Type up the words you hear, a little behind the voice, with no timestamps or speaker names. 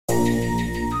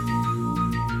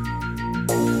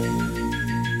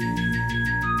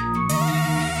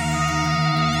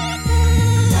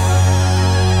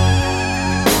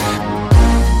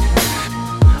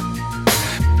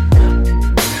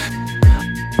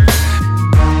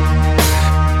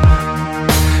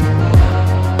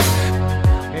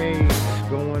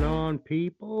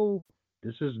people?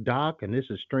 This is Doc, and this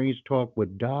is Strange Talk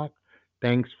with Doc.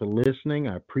 Thanks for listening.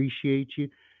 I appreciate you.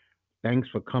 Thanks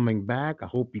for coming back. I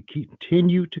hope you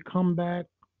continue to come back.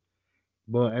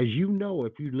 But as you know,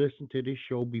 if you listened to this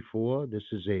show before, this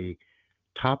is a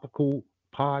topical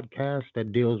podcast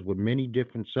that deals with many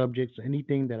different subjects.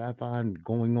 Anything that I find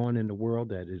going on in the world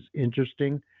that is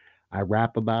interesting, I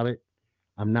rap about it.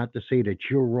 I'm not to say that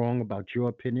you're wrong about your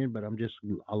opinion, but I'm just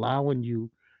allowing you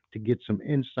to get some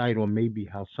insight on maybe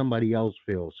how somebody else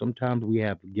feels. Sometimes we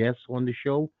have guests on the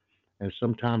show, and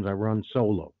sometimes I run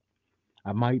solo.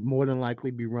 I might more than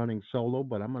likely be running solo,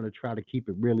 but I'm going to try to keep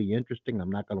it really interesting.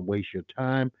 I'm not going to waste your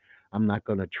time. I'm not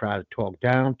going to try to talk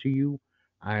down to you.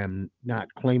 I am not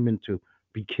claiming to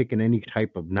be kicking any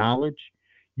type of knowledge.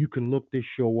 You can look this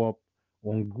show up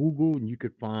on Google and you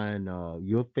could find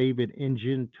your favorite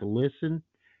engine to listen.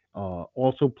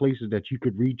 Also, places that you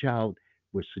could reach out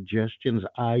with suggestions,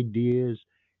 ideas.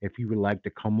 If you would like to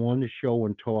come on the show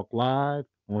and talk live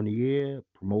on the air,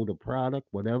 promote a product,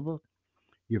 whatever,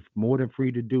 you're more than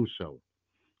free to do so.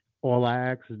 All I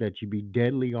ask is that you be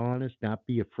deadly honest, not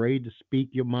be afraid to speak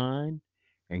your mind,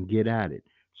 and get at it.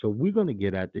 So we're going to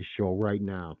get at this show right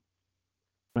now.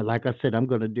 And like I said, I'm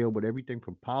going to deal with everything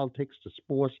from politics to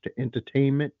sports to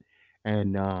entertainment,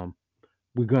 and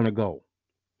we're going to go.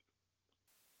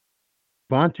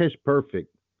 Vontaze Perfect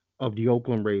of the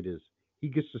Oakland Raiders, he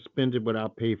gets suspended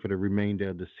without pay for the remainder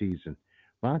of the season.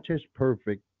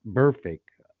 Perfect,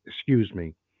 excuse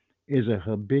me, is a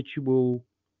habitual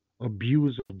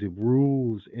abuse of the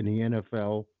rules in the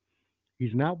NFL.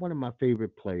 He's not one of my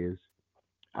favorite players.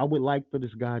 I would like for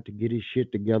this guy to get his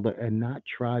shit together and not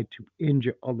try to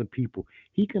injure other people.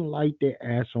 He can light their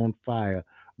ass on fire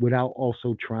without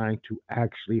also trying to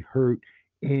actually hurt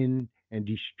in and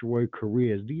destroy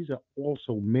careers. These are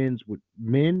also men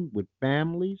with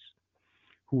families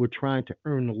who are trying to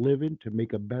earn a living to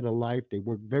make a better life. They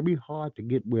work very hard to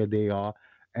get where they are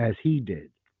as he did.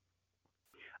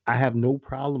 I have no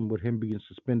problem with him being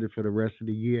suspended for the rest of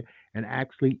the year and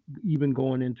actually even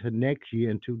going into next year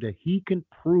until that he can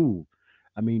prove.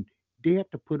 I mean, they have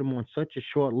to put him on such a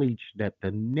short leash that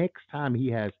the next time he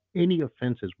has any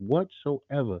offenses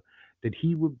whatsoever, that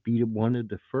he would be one of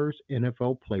the first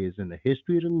NFL players in the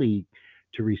history of the league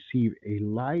to receive a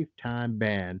lifetime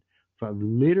ban for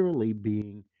literally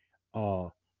being uh,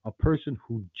 a person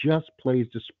who just plays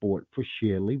the sport for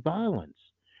sheerly violence.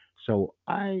 So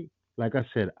like I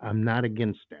said, I'm not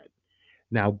against that.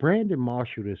 Now, Brandon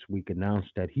Marshall this week announced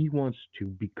that he wants to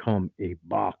become a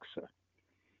boxer.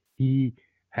 He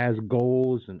has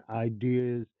goals and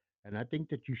ideas, and I think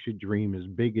that you should dream as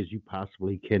big as you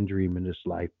possibly can dream in this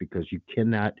life because you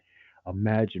cannot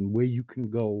imagine where you can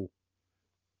go,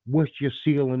 what your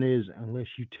ceiling is, unless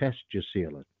you test your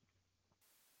ceiling.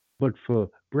 But for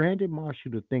Brandon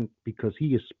Marshall to think because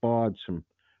he has sparred some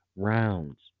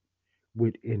rounds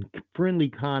within friendly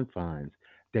confines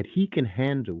that he can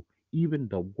handle even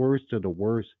the worst of the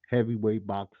worst heavyweight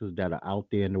boxers that are out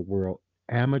there in the world,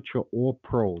 amateur or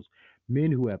pros, men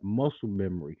who have muscle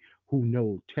memory, who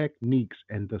know techniques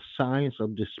and the science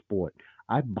of this sport.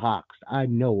 I boxed. I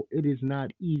know it is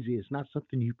not easy. It's not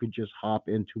something you could just hop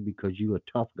into because you're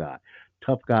a tough guy.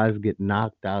 Tough guys get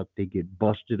knocked out, they get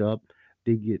busted up,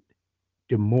 they get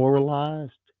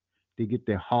demoralized, they get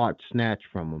their heart snatched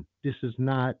from them. This is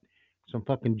not some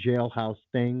fucking jailhouse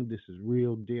thing. This is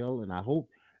real deal, and I hope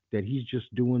that he's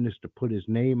just doing this to put his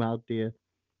name out there.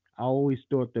 I always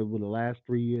thought that over the last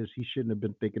 3 years, he shouldn't have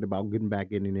been thinking about getting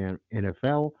back in the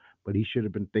NFL, but he should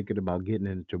have been thinking about getting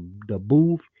into the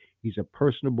booth. He's a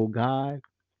personable guy.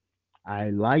 I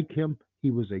like him.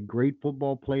 He was a great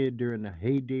football player during the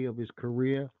heyday of his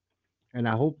career. And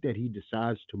I hope that he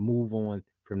decides to move on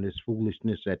from this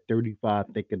foolishness at 35,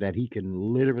 thinking that he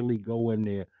can literally go in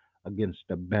there against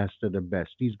the best of the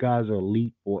best. These guys are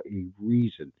elite for a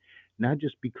reason, not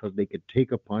just because they could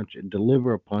take a punch and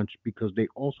deliver a punch, because they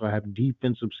also have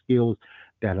defensive skills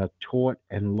that are taught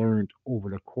and learned over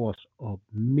the course of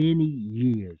many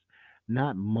years,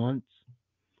 not months.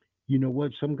 You know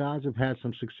what? Some guys have had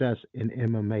some success in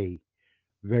MMA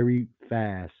very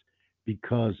fast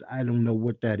because I don't know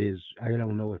what that is. I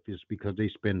don't know if it's because they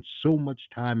spend so much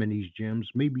time in these gyms.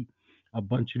 Maybe a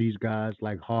bunch of these guys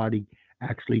like Hardy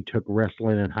actually took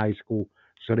wrestling in high school,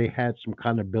 so they had some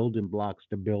kind of building blocks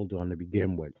to build on to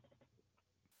begin with.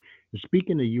 And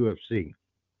speaking of UFC,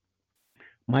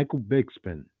 Michael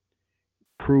Bisping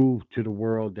proved to the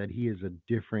world that he is a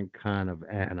different kind of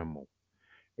animal.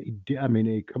 I mean,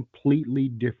 a completely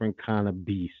different kind of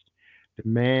beast. The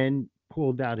man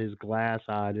pulled out his glass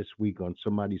eye this week on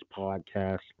somebody's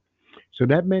podcast. So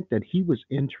that meant that he was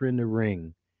entering the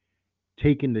ring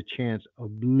taking the chance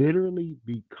of literally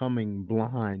becoming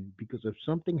blind because if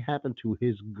something happened to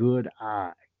his good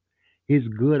eye,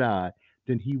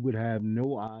 then he would have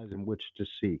no eyes in which to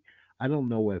see. I don't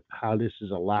know if how this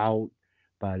is allowed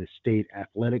by the state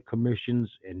athletic commissions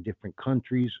in different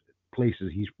countries,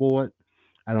 places he's fought.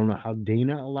 I don't know how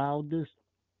Dana allowed this.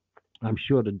 I'm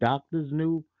sure the doctors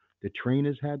knew, the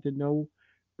trainers had to know,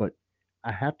 but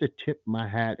I have to tip my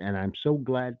hat, and I'm so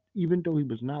glad, even though he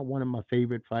was not one of my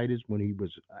favorite fighters when he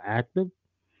was active,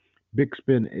 Big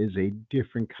Spin is a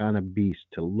different kind of beast.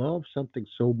 To love something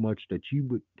so much that you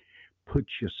would put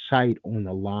your sight on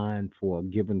the line for a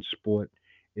given sport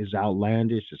is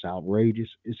outlandish, it's outrageous,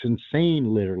 it's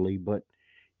insane, literally. But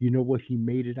you know what? He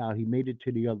made it out. He made it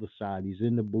to the other side. He's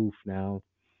in the booth now,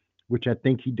 which I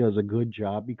think he does a good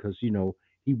job because,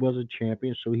 he was a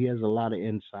champion, so he has a lot of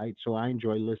insight. So I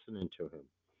enjoy listening to him.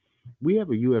 We have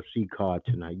a UFC card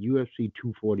tonight, UFC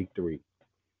 243.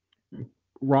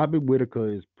 Robert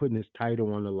Whitaker is putting his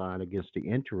title on the line against the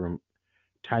interim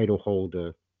title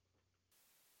holder,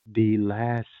 the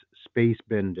last space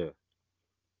bender,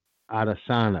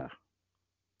 Adesanya.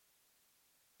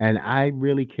 And I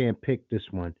really can't pick this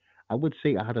one. I would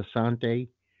say Adesanya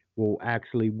will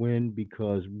actually win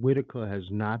because Whitaker has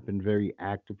not been very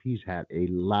active. He's had a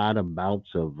lot of bouts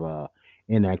of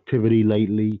inactivity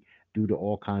lately due to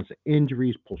all kinds of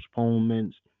injuries,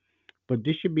 postponements. But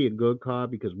this should be a good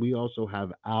card because we also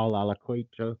have Al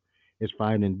Alaqueta is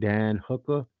fighting Dan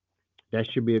Hooker. That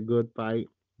should be a good fight.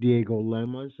 Diego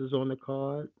Lemos is on the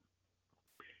card.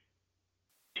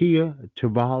 Tia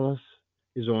Tavalis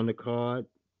is on the card.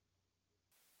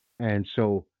 And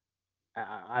so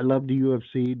I love the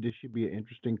UFC. This should be an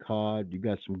interesting card. You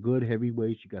got some good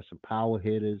heavyweights, you got some power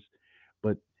hitters,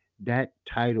 but that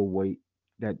title weight,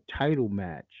 that title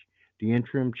match, the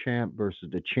interim champ versus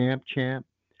the champ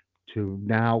to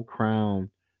now crown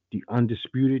the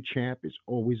undisputed champ is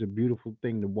always a beautiful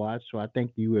thing to watch. So I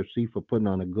thank the UFC for putting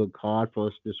on a good card for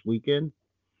us this weekend.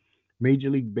 Major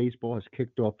League Baseball has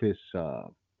kicked off its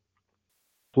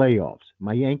playoffs.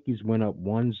 My Yankees went up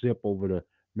 1-0 over the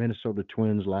Minnesota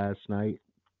Twins last night.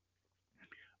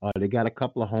 They got a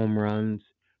couple of home runs.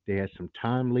 They had some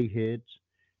timely hits.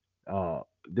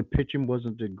 The pitching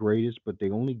wasn't the greatest, but they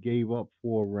only gave up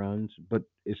 4 runs. But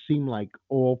it seemed like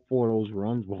all four of those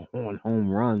runs were on home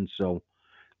runs. So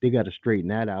they got to straighten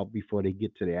that out before they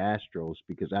get to the Astros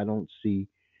because I don't see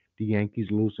the Yankees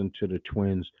losing to the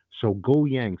Twins. So go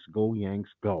Yanks, go Yanks,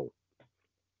 go.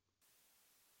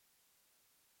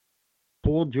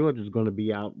 Paul George is going to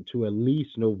be out until at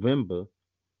least November.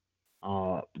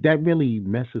 That really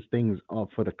messes things up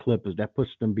for the Clippers. That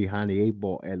puts them behind the eight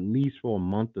ball at least for a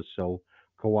month or so.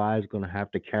 Kawhi is going to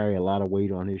have to carry a lot of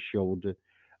weight on his shoulder.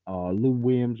 Lou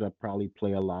Williams will probably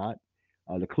play a lot.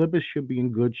 The Clippers should be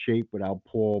in good shape without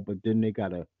Paul, but then they got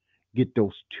to get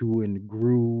those two in the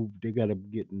groove. They got to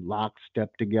get in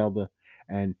lockstep together.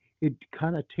 And it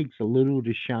kind of takes a little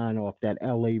to shine off that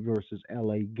LA versus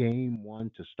LA game one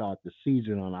to start the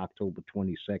season on October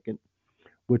 22nd,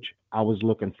 which I was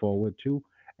looking forward to.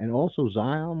 And also,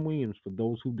 Zion Williams, for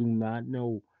those who do not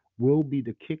know, will be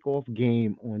the kickoff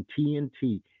game on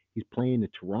TNT. He's playing the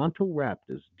Toronto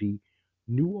Raptors. The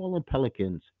New Orleans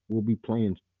Pelicans will be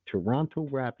playing Toronto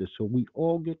Raptors. So we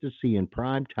all get to see in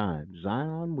prime time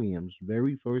Zion Williams'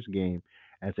 very first game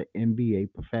as an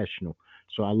NBA professional.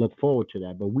 So I look forward to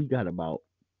that. But we got about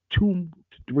 2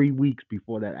 to 3 weeks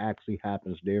before that actually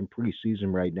happens. They're in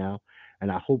preseason right now. And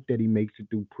I hope that he makes it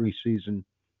through preseason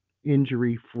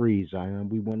injury free, Zion.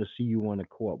 We want to see you on the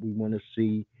court. We want to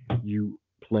see you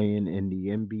playing in the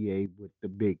NBA with the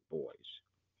big boys.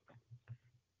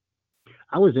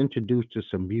 I was introduced to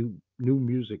some new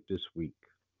music this week.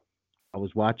 I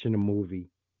was watching a movie.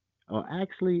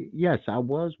 Actually, yes, I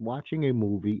was watching a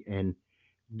movie, and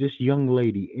this young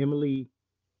lady, Emily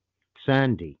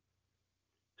Sandy,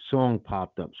 song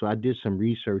popped up. So I did some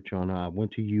research on her. I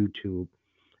went to YouTube,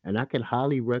 and I can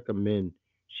highly recommend.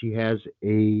 She has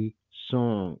a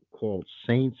song called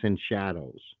Saints and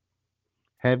Shadows.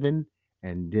 Heaven,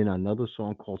 and then another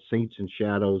song called Saints and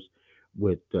Shadows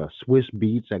with Swiss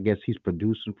Beats. I guess he's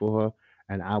producing for her,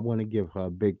 and I want to give her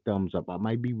a big thumbs up. I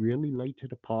might be really late to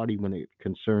the party when it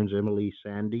concerns Emily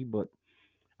Sandy, but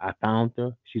I found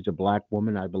her. She's a black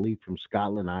woman, I believe, from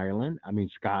Scotland, Ireland. I mean,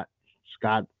 Scott.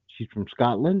 She's from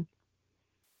Scotland,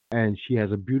 and she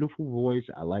has a beautiful voice.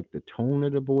 I like the tone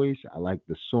of the voice. I like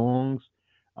the songs.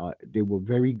 They were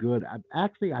very good. I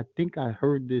think I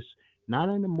heard this not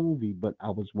in a movie, but I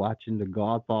was watching The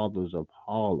Godfathers of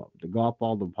Harlem, The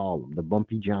Godfather of Harlem, the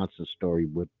Bumpy Johnson story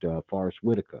with Forrest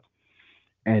Whitaker,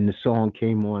 and the song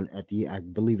came on at the, I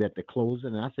believe, at the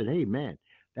closing, and I said, "Hey, man."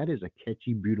 That is a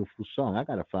catchy, beautiful song. I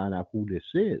got to find out who this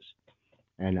is.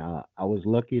 And I was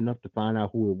lucky enough to find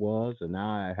out who it was, and now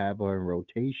I have her in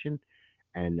rotation.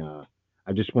 And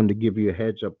I just wanted to give you a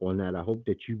heads up on that. I hope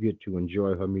that you get to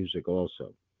enjoy her music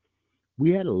also.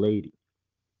 We had a lady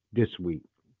this week.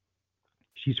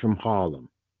 She's from Harlem,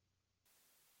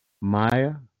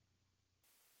 Maya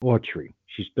Autry.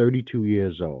 She's 32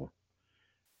 years old.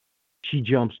 She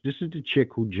jumps. This is the chick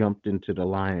who jumped into the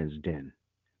lion's den.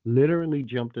 Literally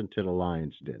jumped into the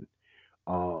lion's den.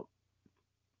 Uh,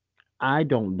 I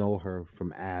don't know her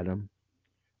from Adam.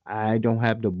 I don't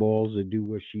have the balls to do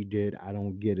what she did. I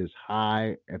don't get as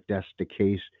high, if that's the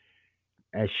case,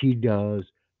 as she does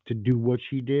to do what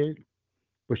she did.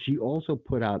 But she also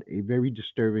put out a very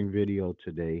disturbing video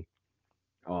today.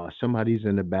 Somebody's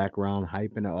in the background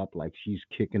hyping her up like she's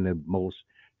kicking the most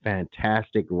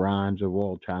fantastic rhymes of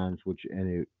all times, which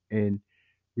in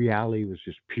reality was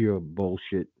just pure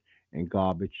bullshit and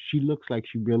garbage. She looks like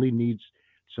she really needs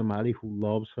somebody who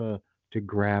loves her to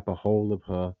grab a hold of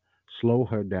her, slow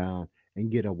her down,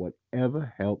 and get her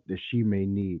whatever help that she may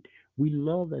need. We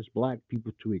love as black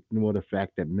people to ignore the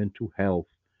fact that mental health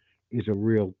is a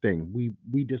real thing.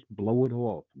 We just blow it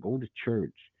off. Go to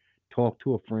church, talk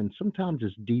to a friend. Sometimes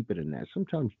it's deeper than that.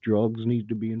 Sometimes drugs need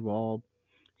to be involved.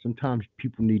 Sometimes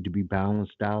people need to be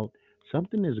balanced out.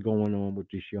 Something is going on with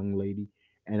this young lady,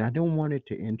 and I don't want it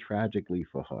to end tragically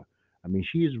for her. I mean,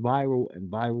 she is viral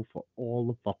and viral for all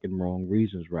the fucking wrong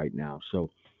reasons right now. So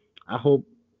I hope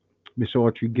Miss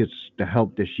Autry gets the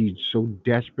help that she so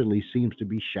desperately seems to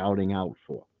be shouting out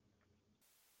for.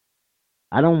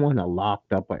 I don't want her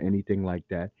locked up or anything like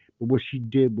that. But what she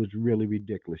did was really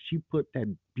ridiculous. She put that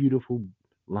beautiful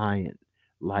lion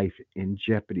life in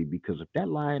jeopardy because if that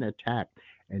lion attacked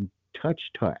and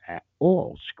touched her at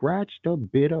all, scratched her,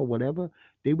 bit her, whatever,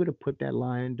 they would have put that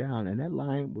lion down. And that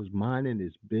lion was minding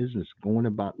his business, going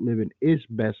about living his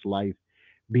best life,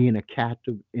 being a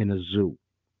captive in a zoo.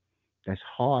 That's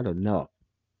hard enough.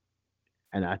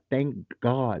 And I thank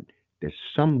God that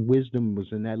some wisdom was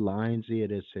in that lion's ear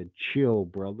that said, chill,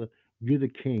 brother. You're the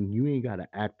king. You ain't got to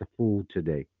act a fool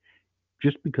today.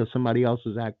 Just because somebody else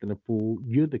is acting a fool,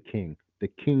 you're the king. The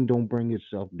king don't bring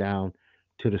itself down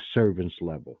to the servant's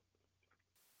level.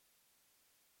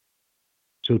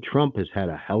 So Trump has had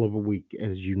a hell of a week,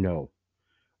 as you know.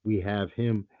 We have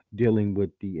him dealing with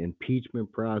the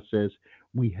impeachment process.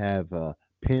 We have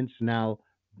Pence now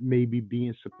maybe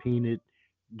being subpoenaed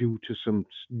due to some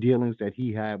dealings that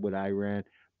he had with Iran.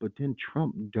 But then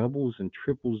Trump doubles and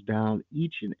triples down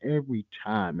each and every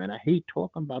time. And I hate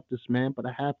talking about this man, but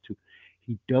I have to.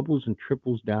 He doubles and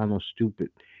triples down on stupid.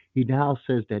 He now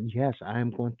says that, yes, I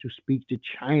am going to speak to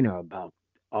China about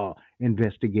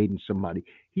investigating somebody.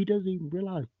 He doesn't even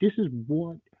realize this is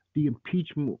what the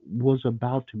impeachment was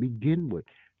about to begin with.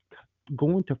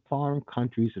 Going to foreign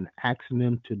countries and asking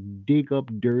them to dig up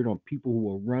dirt on people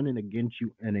who are running against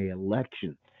you in a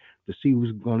election to see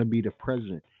who's going to be the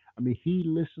president. I mean, he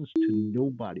listens to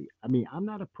nobody. I mean, I'm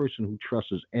not a person who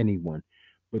trusts anyone,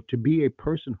 but to be a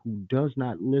person who does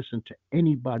not listen to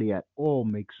anybody at all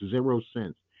makes zero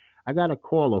sense. I got a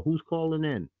caller. Who's calling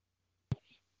in?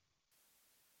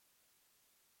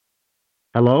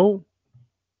 Hello?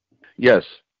 Yes.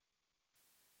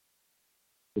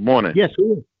 Good morning. Yes,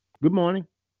 who? Good morning.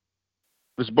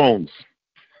 This Bones.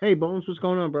 Hey, Bones, what's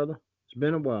going on, brother? It's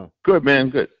been a while. Good man.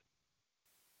 Good.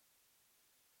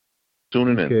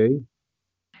 Tuning in.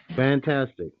 Okay,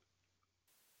 fantastic.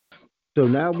 So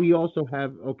now we also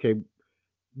have okay,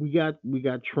 we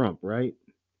got Trump, right?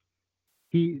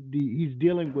 He's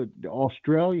dealing with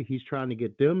Australia. He's trying to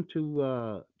get them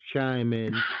to chime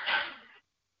in.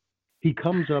 He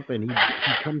comes up and he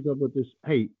comes up with this.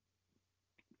 Hey,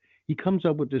 he comes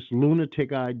up with this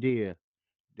lunatic idea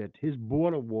that his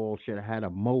border wall should have had a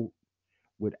moat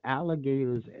with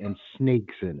alligators and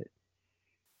snakes in it.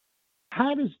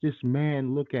 How does this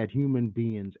man look at human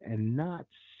beings and not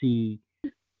see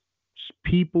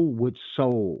people with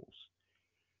souls?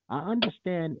 I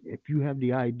understand if you have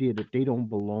the idea that they don't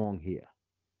belong here.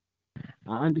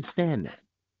 I understand that.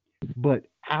 But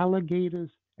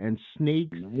alligators and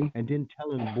snakes and then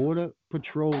telling border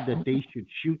patrol that they should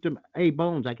shoot them. Hey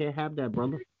Bones, I can't have that,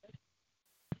 brother.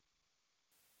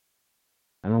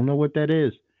 I don't know what that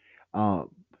is. Uh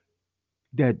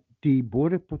that the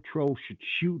border patrol should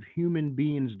shoot human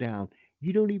beings down.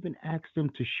 You don't even ask them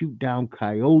to shoot down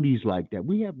coyotes like that.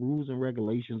 We have rules and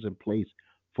regulations in place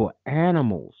for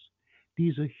animals.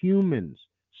 These are humans.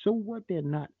 So what? They're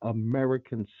not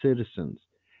American citizens.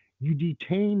 You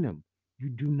detain them. You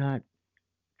do not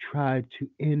try to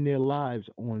end their lives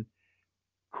on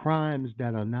crimes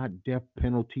that are not death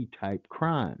penalty type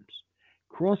crimes.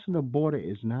 Crossing the border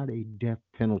is not a death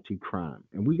penalty crime,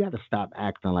 and we got to stop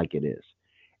acting like it is.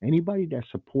 Anybody that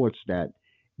supports that,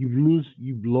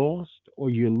 you've lost, or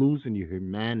you're losing your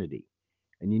humanity,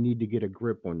 and you need to get a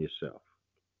grip on yourself.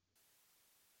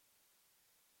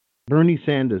 Bernie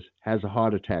Sanders has a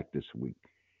heart attack this week.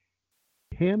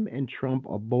 Him and Trump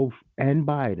are both, and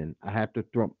Biden. I have to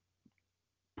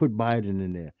put Biden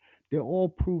in there. They're all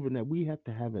proving that we have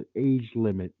to have an age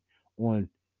limit on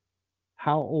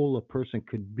how old a person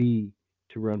could be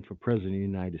to run for president of the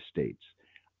United States.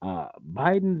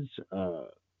 Biden's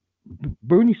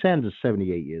Bernie Sanders is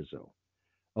 78 years old.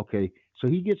 Okay, so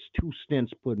he gets two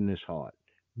stents put in his heart.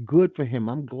 Good for him.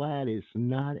 I'm glad it's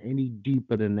not any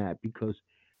deeper than that because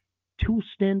two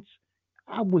stents.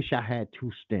 I wish I had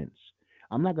two stents.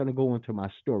 I'm not going to go into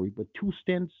my story, but two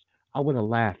stents I would have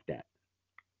laughed at.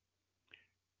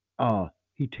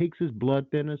 He takes his blood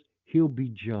thinners, he'll be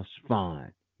just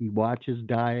fine. He watches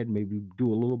diet, maybe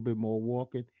do a little bit more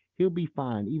walking, he'll be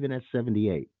fine even at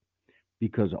 78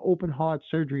 because open heart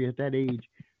surgery at that age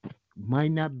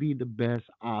might not be the best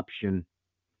option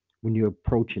when you're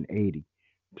approaching 80.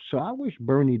 So I wish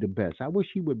Bernie the best. I wish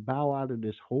he would bow out of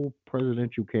this whole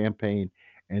presidential campaign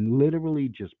and literally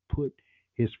just put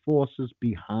his forces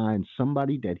behind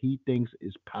somebody that he thinks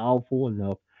is powerful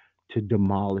enough to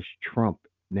demolish Trump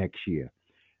next year.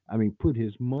 I mean, put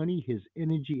his money, his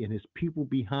energy, and his people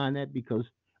behind that because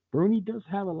Bernie does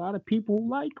have a lot of people who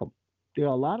like him. There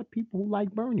are a lot of people who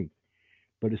like Bernie,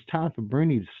 but it's time for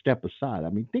Bernie to step aside. I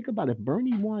mean, think about it. If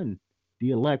Bernie won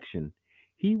the election,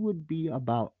 he would be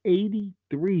about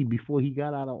 83 before he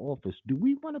got out of office. Do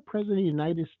we want a president of the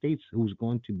United States who's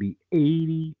going to be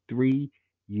 83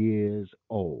 years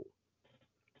old?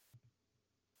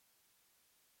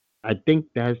 I think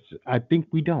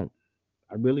we don't.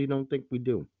 I really don't think we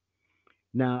do.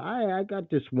 Now, I got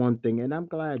this one thing, and I'm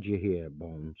glad you're here,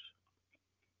 Bones.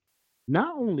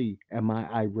 Not only am I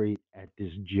irate at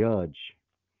this judge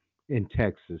in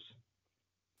Texas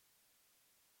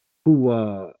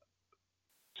who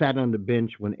sat on the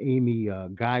bench when Amy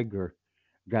Geiger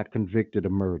got convicted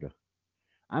of murder,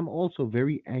 I'm also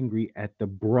very angry at the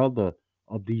brother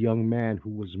of the young man who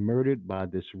was murdered by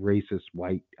this racist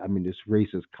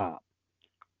cop.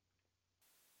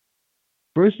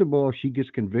 First of all, she gets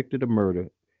convicted of murder,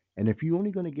 and if you're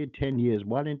only going to get 10 years,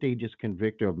 why didn't they just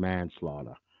convict her of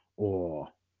manslaughter or,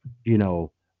 you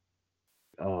know,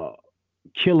 uh,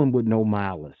 kill him with no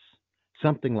malice,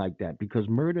 something like that? Because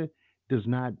murder does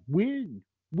not. Where's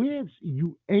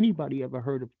you anybody ever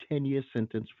heard of 10-year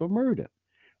sentence for murder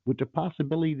with the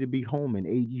possibility to be home in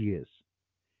 8 years?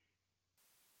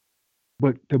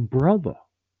 But the brother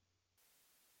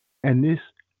and this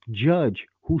judge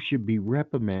who should be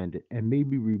reprimanded and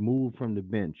maybe removed from the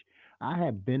bench. I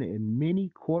have been in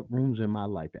many courtrooms in my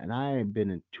life, and I have been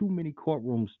in too many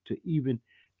courtrooms to even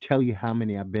tell you how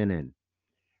many I've been in.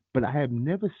 But I have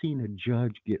never seen a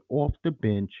judge get off the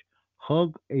bench,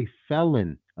 hug a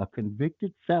felon, a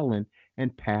convicted felon,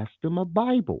 and pass them a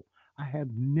Bible. I have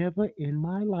never in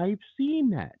my life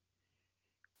seen that.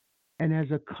 And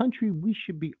as a country, we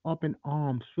should be up in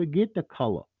arms. Forget the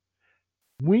color.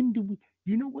 When do we,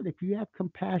 you know what? If you have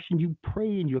compassion, you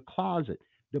pray in your closet.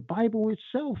 The Bible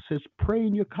itself says pray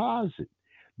in your closet.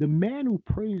 The man who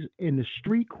prays in the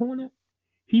street corner,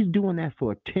 he's doing that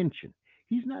for attention.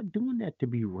 He's not doing that to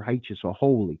be righteous or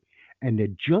holy. And the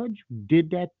judge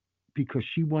did that because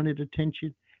she wanted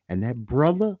attention. And that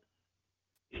brother,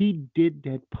 he did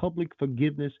that public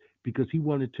forgiveness because he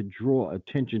wanted to draw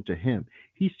attention to him.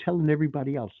 He's telling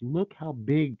everybody else, look how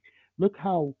big, look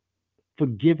how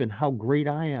forgiven, how great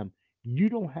I am. You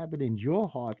don't have it in your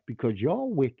heart because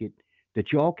y'all wicked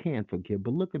that y'all can't forgive.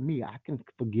 But look at me, I can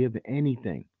forgive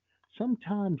anything.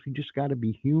 Sometimes we just got to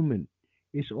be human.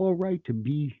 It's all right to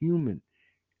be human.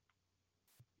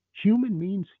 Human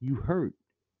means you hurt.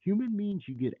 Human means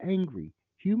you get angry.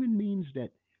 Human means that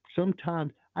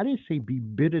sometimes, I didn't say be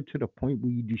bitter to the point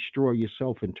where you destroy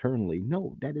yourself internally.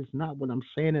 No, that is not what I'm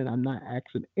saying, and I'm not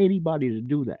asking anybody to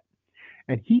do that.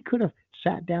 And he could have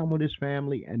sat down with his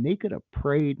family and they could have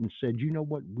prayed and said, you know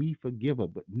what, we forgive her,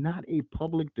 but not a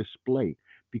public display.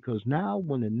 Because now,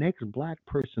 when the next black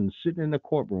person is sitting in the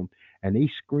courtroom and they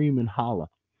scream and holler,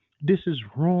 this is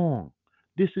wrong.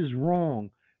 This is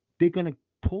wrong. They're going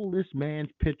to pull this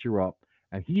man's picture up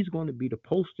and he's going to be the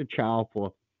poster child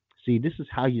for. See, this is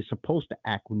how you're supposed to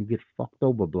act when you get fucked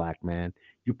over, black man.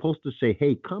 You're supposed to say,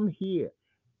 hey, come here,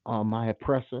 my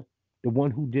oppressor, the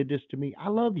one who did this to me. I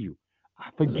love you. I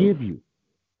forgive you.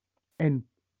 And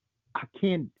I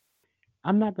can't,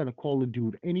 I'm not going to call the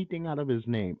dude anything out of his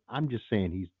name. I'm just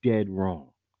saying he's dead wrong.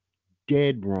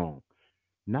 Dead wrong.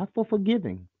 Not for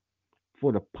forgiving,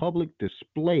 for the public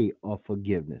display of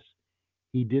forgiveness.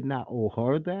 He did not owe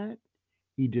her that.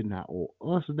 He did not owe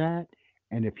us that.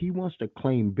 And if he wants to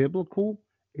claim biblical,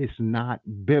 it's not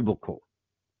biblical.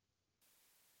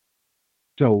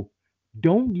 So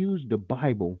don't use the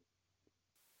Bible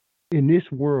in this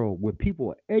world where people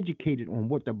are educated on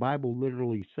what the Bible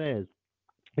literally says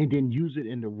and then use it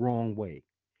in the wrong way.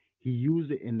 He used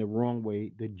it in the wrong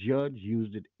way. The judge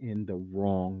used it in the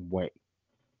wrong way.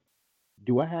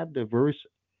 Do I have the verse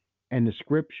and the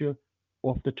scripture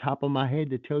off the top of my head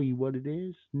to tell you what it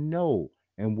is? No.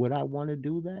 And would I want to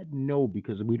do that? No,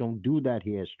 because we don't do that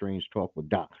here at Strange Talk with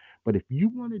Doc. But if you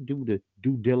want to do the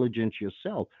due diligence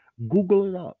yourself, Google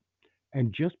it up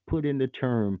and just put in the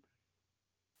term.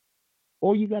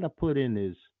 All you got to put in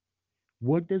is,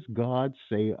 what does God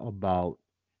say about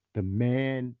the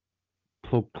man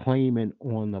proclaiming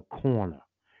on the corner?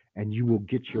 And you will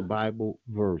get your Bible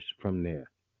verse from there.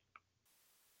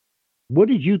 What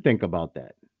did you think about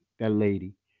that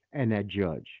lady and that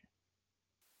judge?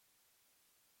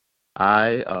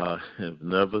 I have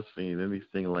never seen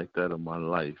anything like that in my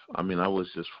life. I mean, I was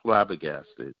just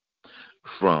flabbergasted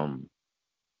from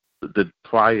the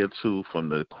prior to from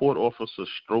the court officer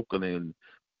stroking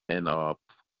and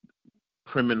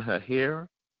trimming her hair.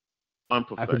 I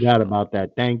Unprofessional. forgot about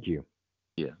that. Thank you.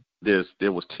 Yeah,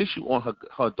 there was tissue on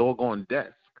her doggone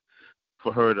desk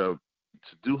for her to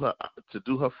do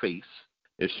her face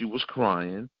if she was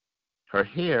crying. Her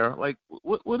hair, like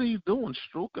what are you doing?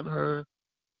 Stroking her.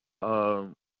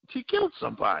 She killed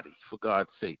somebody, for God's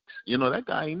sakes. You know, that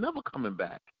guy ain't never coming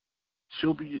back.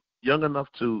 She'll be young enough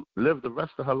to live the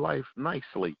rest of her life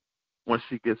nicely once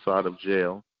she gets out of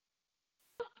jail.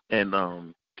 And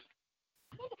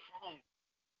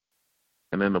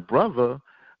then the brother,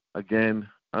 again,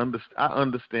 I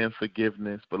understand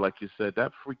forgiveness, but like you said,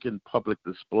 that freaking public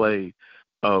display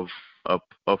of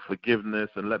forgiveness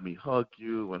and let me hug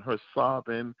you and her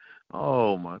sobbing,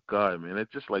 oh my God, man,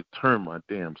 it just like turned my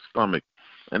damn stomach.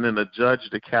 And then the judge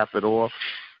to cap it off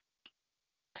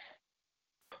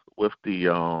with the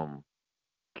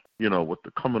with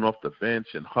the coming off the bench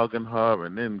and hugging her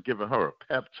and then giving her a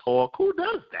pep talk. Who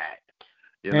does that?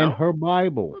 And her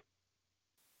Bible.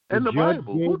 And the judge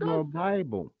Bible. gave Who does her a that?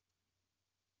 Bible.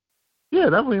 Yeah,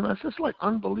 that's just like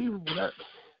unbelievable.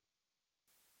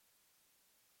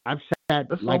 I've sat,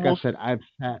 That's like almost, I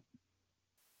said,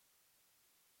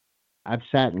 I've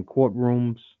sat in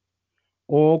courtrooms,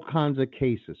 all kinds of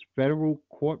cases, federal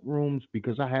courtrooms,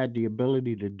 because I had the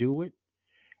ability to do it.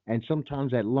 And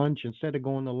sometimes at lunch, instead of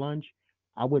going to lunch,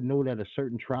 I would know that a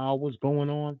certain trial was going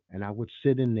on, and I would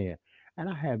sit in there. And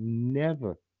I have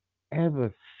never,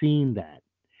 ever seen that.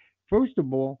 First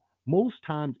of all, most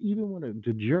times, even when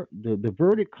the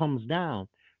verdict comes down,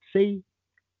 say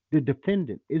the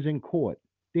defendant is in court,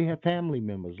 they have family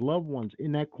members, loved ones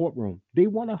in that courtroom. They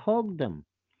want to hug them,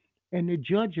 and the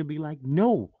judge will be like,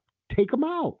 "No, take them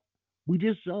out. We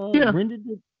just yeah, rendered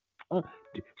it." Uh,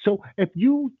 so if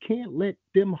you can't let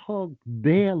them hug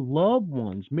their loved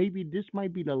ones, maybe this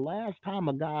might be the last time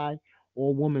a guy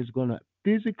or woman is going to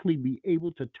physically be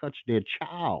able to touch their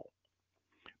child,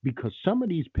 because some of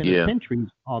these yeah, penitentiaries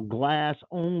are glass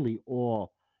only or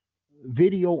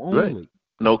video right. only.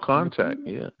 No And if we contact,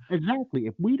 don't, yeah. exactly,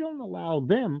 if we don't allow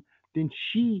them, then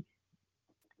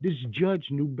this judge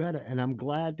knew better, and I'm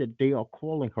glad that they are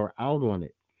calling her out on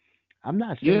it. I'm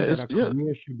not saying that her Yeah,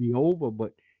 career should be over,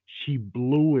 but she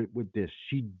blew it with this.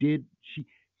 She's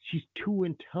too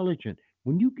intelligent.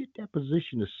 When you get that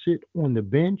position to sit on the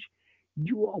bench,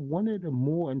 you are one of the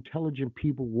more intelligent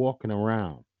people walking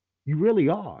around. You really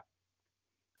are.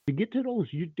 To get to those,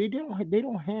 they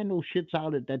don't hand those shits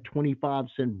out at that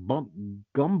 25-cent bump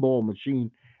gumball machine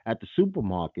at the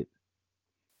supermarket.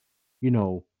 You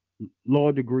know,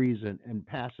 law degrees and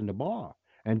passing the bar,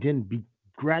 and then be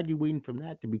graduating from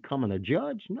that to becoming a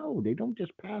judge. No, they don't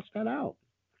just pass that out.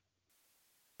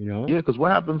 You know, yeah. Because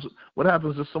what happens? What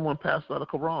happens if someone passed out a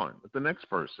Quran with the next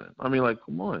person? I mean, like,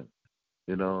 come on,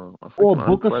 a or freaking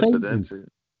Book of Satan. unprecedented.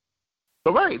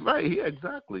 But right, yeah,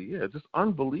 exactly, yeah, just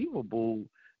unbelievable.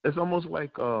 It's almost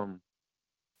like the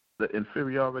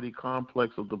inferiority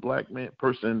complex of the black man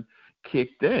person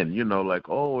kicked in. Like,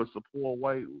 oh, it's a poor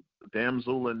white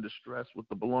damsel in distress with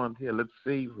the blonde hair. Let's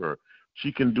save her.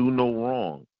 She can do no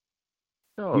wrong.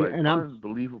 Yeah, Like and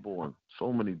unbelievable on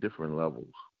so many different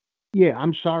levels.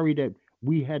 I'm sorry that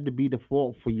we had to be the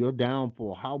fault for your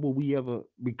downfall. How will we ever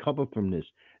recover from this?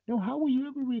 No, how will you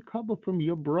ever recover from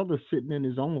your brother sitting in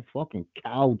his own fucking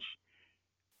couch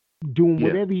doing Yeah,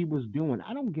 whatever he was doing?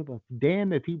 I don't give a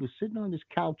damn if he was sitting on his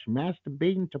couch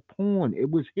masturbating to porn. It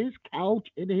was his couch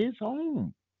in his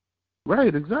home.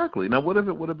 right, exactly. Now, what if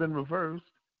it would have been reversed?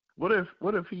 What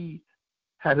if he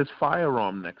had his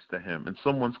firearm next to him and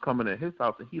someone's coming at his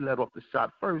house and he let off the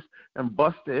shot first and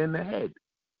busted in the head?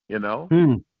 You know?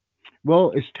 Hmm.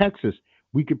 Well, it's Texas.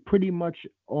 We could pretty much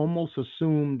almost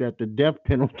assume that the death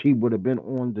penalty would have been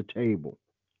on the table.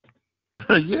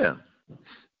 Yeah.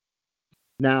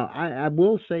 Now, I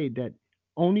will say that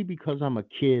only because I'm a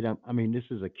kid, I mean, this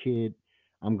is a kid,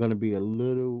 I'm going to be a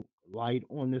little light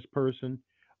on this person.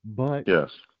 But Yes.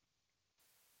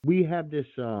 we have this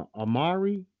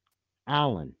Amari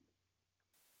Allen.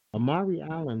 Amari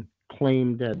Allen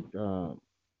claimed that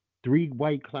three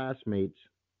white classmates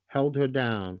held her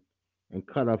down and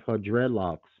cut off her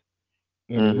dreadlocks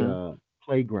in a Mhm.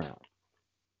 playground.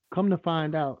 Come to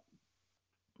find out,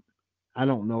 I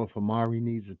don't know if Amari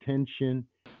needs attention.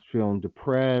 She's feeling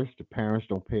depressed. The parents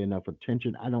don't pay enough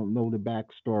attention. I don't know the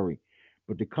backstory.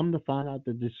 But to come to find out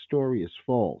that this story is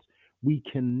false, we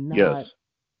Yes. cannot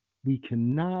we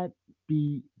cannot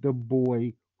be the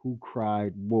boy who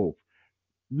cried wolf.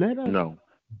 Let us No.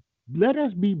 let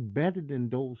us be better than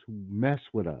those who mess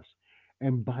with us.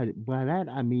 And by that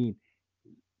I mean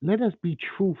let us be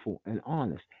truthful and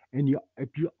honest. And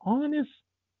if you're honest,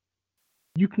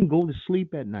 you can go to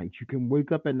sleep at night. You can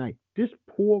wake up at night. This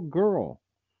poor girl,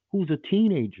 who's a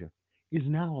teenager, is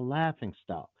now a laughing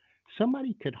stock.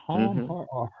 Somebody could harm Mhm. her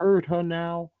or hurt her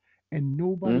now, and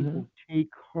nobody Mhm. will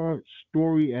take her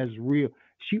story as real.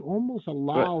 She almost Right.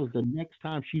 allows the next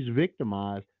time she's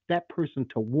victimized that person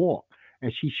to walk,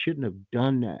 and she shouldn't have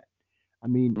done that. I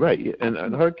mean, Right. Yeah. I And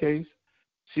in think her case,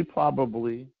 she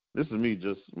probably, this is me,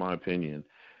 just my opinion,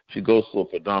 she goes to a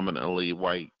predominantly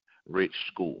white, rich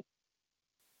school.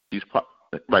 She's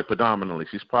right, predominantly.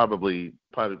 She's probably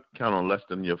count on less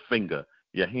than your finger,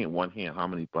 your hand, one hand, how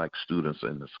many black students are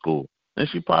in the school. And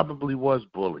she probably was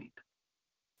bullied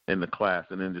in the class,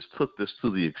 and then just took this to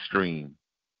the extreme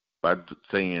by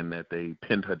saying that they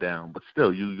pinned her down. But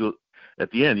still, you at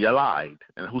the end, you lied,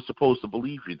 and who's supposed to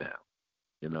believe you now?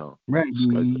 You know, right.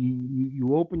 it's like,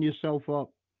 You open yourself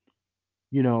up.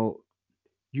 You know,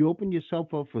 you open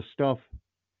yourself up for stuff.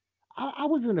 I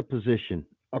was in a position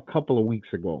a couple of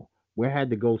weeks ago where I had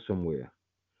to go somewhere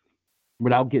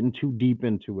without getting too deep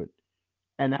into it.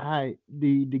 And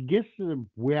the gist of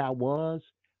where I was,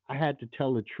 I had to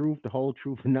tell the truth, the whole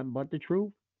truth, and nothing but the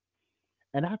truth.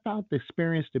 And I found the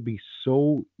experience to be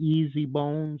so easy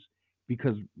bones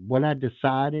because what I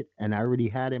decided and I already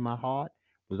had in my heart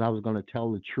was I was going to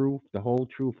tell the truth, the whole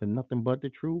truth, and nothing but the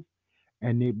truth.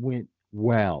 And it went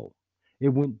well. It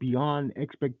went beyond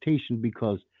expectation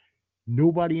because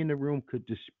nobody in the room could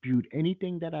dispute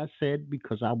anything that I said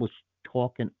because I was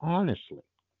talking honestly.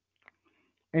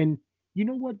 And you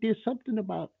know what? There's something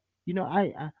about,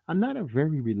 I'm not a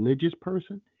very religious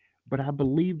person, but I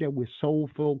believe that we're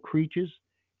soulful creatures.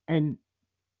 And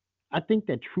I think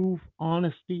that truth,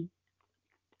 honesty,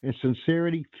 and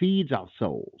sincerity feeds our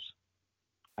souls.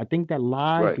 I think that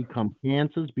lies right, become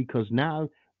cancers because now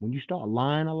when you start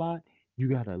lying a lot, you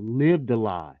got to live the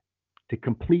lie to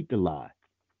complete the lie.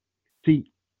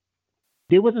 See,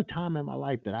 there was a time in my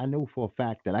life that I know for a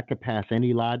fact that I could pass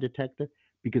any lie detector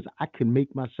because I can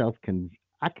make myself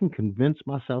I can convince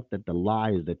myself that the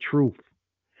lie is the truth.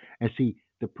 And see,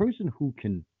 the person who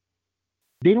can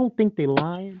they don't think they're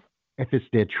lying if it's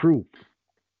their truth.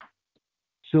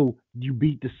 So you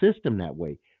beat the system that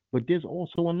way. But there's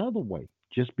also another way.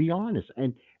 Just be honest.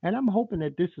 And I'm hoping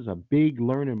that this is a big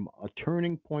a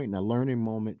turning point and a learning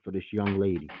moment for this young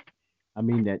lady. I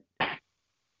mean that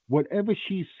whatever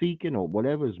she's seeking or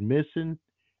whatever's missing,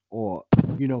 or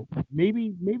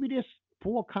maybe there's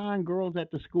four kind girls at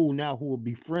the school now who will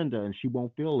befriend her and she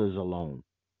won't feel as alone.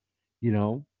 You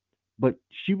know, but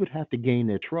she would have to gain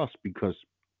their trust because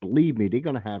believe me, they're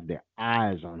gonna have their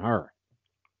eyes on her.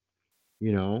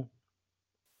 You know.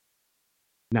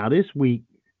 Now this week,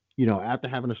 after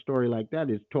having a story like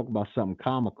that, is talk about something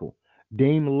comical.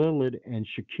 Dame Lillard and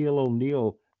Shaquille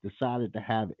O'Neal decided to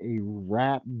have a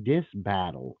rap diss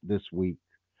battle this week.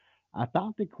 I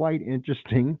found it quite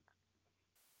interesting.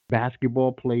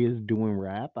 Basketball players doing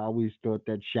rap. I always thought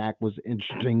that Shaq was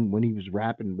interesting when he was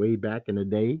rapping way back in the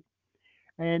day.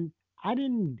 And I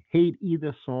didn't hate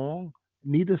either song.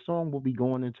 Neither song will be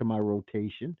going into my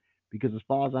rotation because, as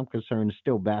far as I'm concerned, it's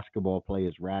still basketball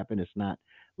players rapping. It's not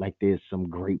like there's some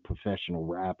great professional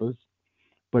rappers.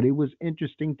 But it was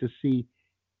interesting to see.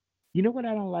 You know what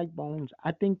I don't like, Bones?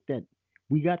 I think that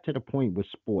we got to the point with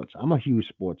sports. I'm a huge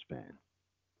sports fan.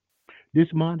 This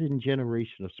modern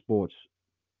generation of sports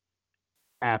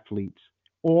athletes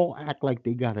all act like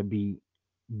they got to be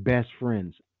best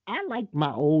friends. I like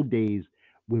my old days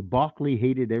where Barkley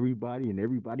hated everybody and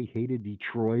everybody hated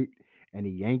Detroit and the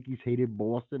Yankees hated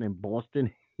Boston and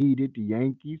Boston hated the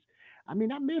Yankees. I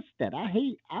mean, I miss that.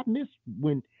 I miss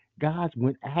when guys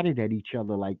went at it at each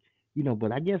other, like,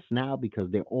 but I guess now because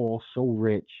they're all so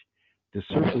rich, the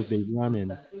circles they run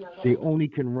in, they only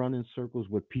can run in circles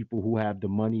with people who have the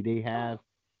money they have,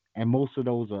 and most of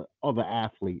those are other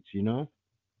athletes.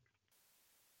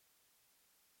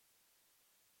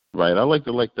 Right. I like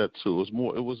that too.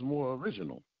 It was more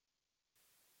original.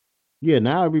 Yeah,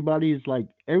 now everybody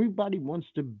wants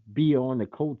to be on the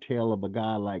coattail of a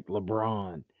guy like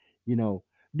LeBron. You know,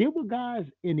 there were guys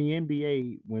in the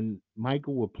NBA when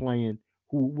Michael were playing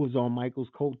who was on Michael's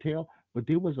coattail, but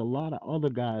there was a lot of other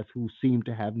guys who seemed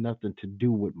to have nothing to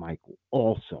do with Michael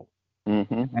also. Mhm.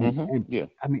 Mhm. And Yeah.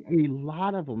 I mean, a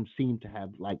lot of them seem to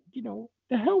have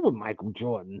the hell with Michael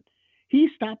Jordan.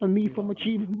 He's stopping me from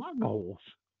achieving my goals.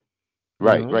 You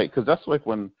Right. know? Right. Because that's like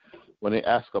when they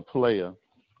ask a player,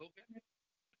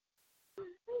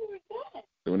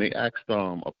 when they asked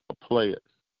a player,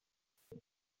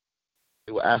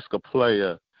 they would ask a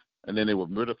player, and then they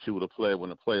would ridicule the player when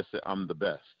the player said, "I'm the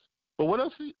best." But what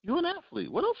else? You're an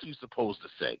athlete. What else are you supposed to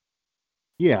say?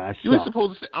 Yeah, I You ain't suck.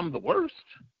 supposed to say, "I'm the worst."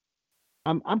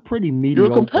 I'm pretty You're a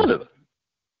mediocre. competitor.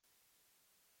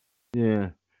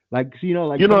 Yeah. Like like You know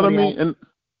what I somebody mean? else.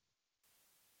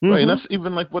 And right, and Mhm. that's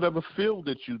even like whatever field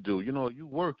that you do. You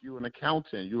work. You're an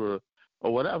accountant. You're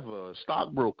or whatever, a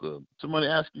stockbroker. Somebody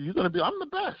asks you, you're gonna be, "I'm the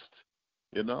best."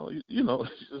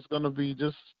 It's just gonna be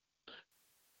just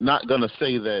not gonna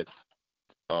say that.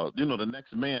 The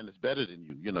next man is better than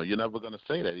you. You're never gonna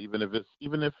say that, even if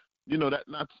that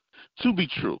not to be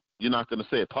true. You're not gonna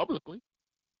say it publicly.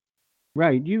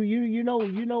 Right. You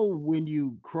know when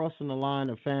you crossing the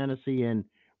line of fantasy and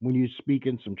when you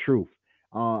speaking some truth.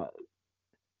 Uh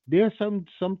there are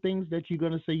some things that you're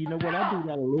gonna say, you know what, I do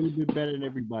that a little bit better than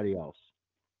everybody else.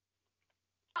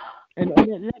 And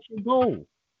that's your goal.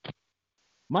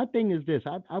 My thing is this,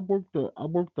 I worked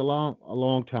a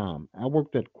long time. I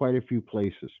worked at quite a few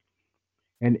places.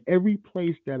 And every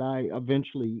place that I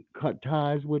eventually cut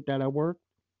ties with that I worked,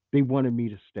 they wanted me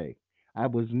to stay. I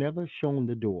was never shown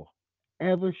the door.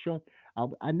 Ever shown.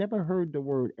 I never heard the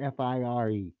word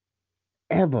FIRE.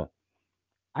 Ever.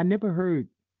 I never heard,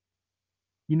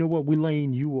 you know what, we're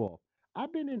laying you off.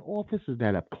 I've been in offices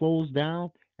that have closed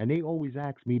down and they always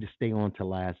ask me to stay on till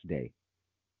last day.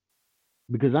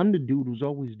 Because I'm the dude who's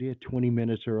always there 20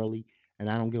 minutes early and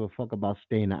I don't give a fuck about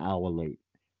staying an hour late.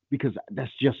 Because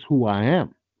that's just who I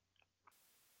am.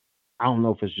 I don't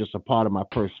know if it's just a part of my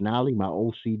personality, my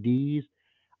OCDs.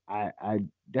 I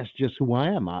that's just who I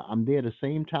am. I'm there the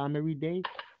same time every day,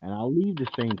 and I'll leave the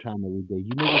same time every day.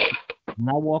 You know what? When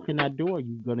I walk in that door,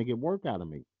 you're gonna get work out of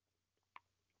me.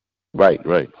 Right,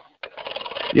 right.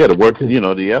 Yeah, the work, Because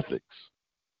the ethics.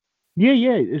 yeah,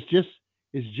 yeah, it's just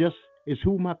it's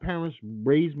who my parents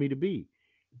raised me to be.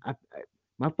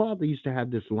 My father used to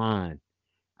have this line.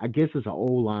 I guess it's an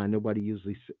old line. Nobody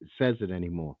usually says it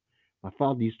anymore. My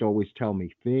father used to always tell me,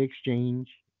 "Fair exchange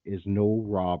is no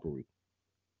robbery."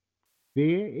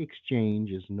 Fair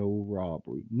exchange is no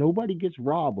robbery. Nobody gets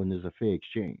robbed when there's a fair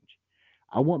exchange.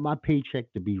 I want my paycheck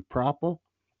to be proper,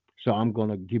 so I'm going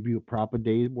to give you a proper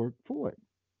day's work for it.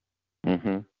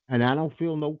 Mhm. And I don't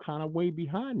feel no kind of way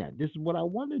behind that. This is what I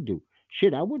want to do.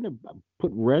 Shit, I wouldn't have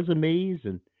put resumes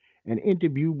and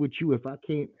interview with you if I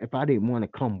didn't want to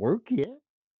come work here.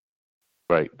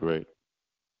 Right, right.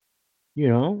 You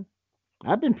know,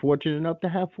 I've been fortunate enough to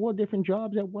have four different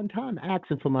jobs at one time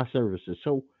asking for my services.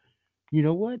 So you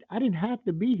know what? I didn't have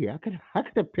to be here. I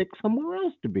could have picked somewhere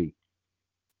else to be.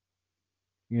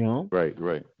 You know. Right,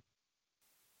 right.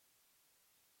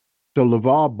 So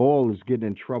LeVar Ball is getting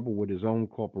in trouble with his own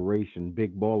corporation,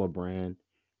 Big Baller Brand.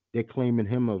 They're claiming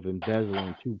him of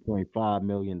embezzling $2.5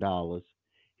 million.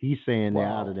 He's saying they're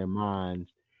out of Wow. their minds.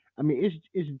 I mean,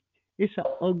 it's an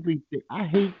ugly thing. I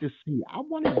hate to see. I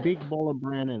wanted Big Baller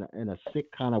Brand in a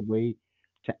sick kind of way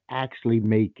to actually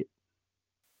make it.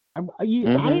 I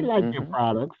didn't Mhm. like their Mhm.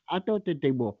 products. I thought that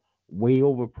they were way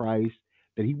overpriced.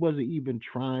 That he wasn't even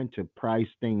trying to price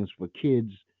things for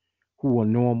kids who are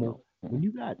normal. No. When Mhm.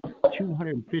 you got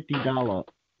 $250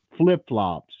 flip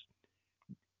flops,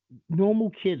 normal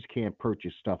kids can't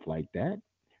purchase stuff like that.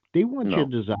 They want your No.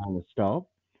 designer stuff,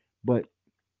 but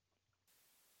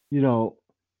you know,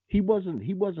 he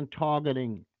wasn't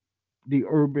targeting the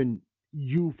urban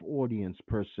youth audience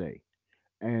per se.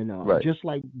 And Right. just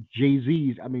like Jay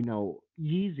Z's, I mean, no,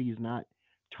 Yeezy's not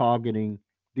targeting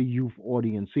the youth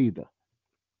audience either.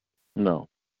 No.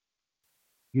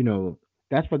 You know,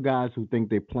 that's for guys who think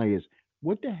they're players.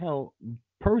 What the hell,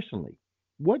 personally,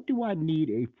 what do I need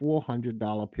a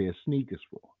 $400 pair of sneakers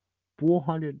for?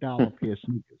 $400 pair of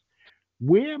sneakers.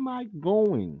 Where am I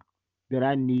going? that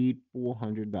I need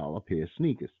 $400 pair of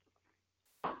sneakers.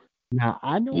 Now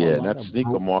I know a Yeah, and lot that sneaker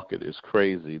about. market is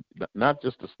crazy. Not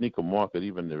just the sneaker market,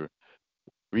 even the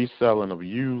reselling of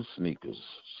used sneakers.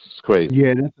 It's crazy.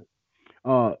 Yeah, that's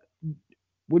uh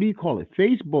what do you call it?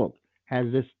 Facebook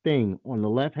has this thing on the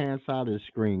left hand side of the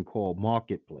screen called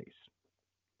Marketplace.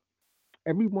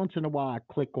 Every once in a while, I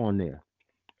click on there,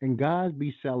 and guys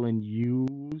be selling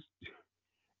used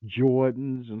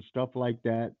Jordans and stuff like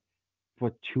that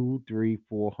for two, three,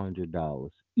 $400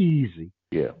 easy,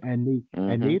 Yeah. and they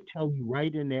Mhm. tell you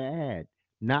right in their ad,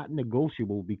 not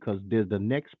negotiable because there's the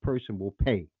next person will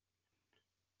pay.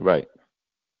 Right.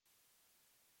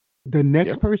 The next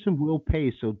Yep. person will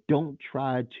pay, so don't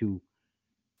try to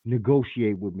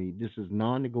negotiate with me. This is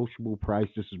non-negotiable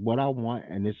price. This is what I want,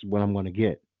 and this is what I'm going to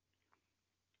get.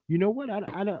 You know what?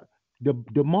 I don't.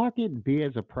 The market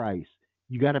bears a price.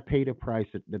 You got to pay the price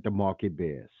that the market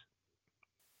bears.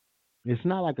 It's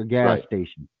not like a gas Right.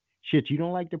 station. Shit, you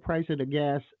don't like the price of the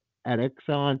gas at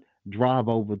Exxon? Drive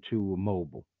over to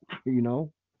Mobil. You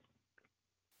know.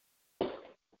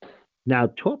 Now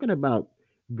talking about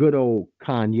good old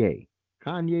Kanye.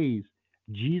 Kanye's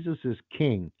Jesus is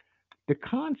King. The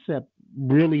concept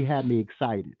really had me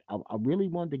excited. I really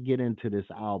wanted to get into this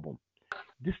album.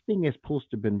 This thing is supposed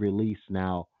to have been released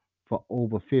now for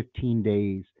over 15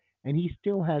 days, and he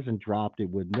still hasn't dropped it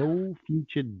with no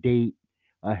future date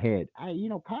ahead.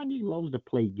 Kanye loves to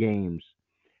play games,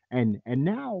 and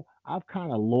now I've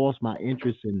kind of lost my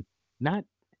interest in not.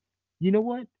 You know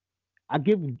what? I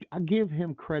give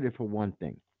him credit for one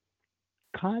thing.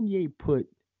 Kanye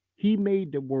he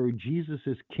made the word Jesus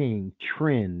is King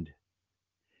trend,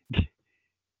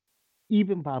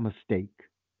 even by mistake.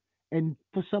 And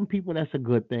for some people, that's a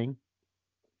good thing.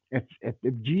 If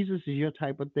Jesus is your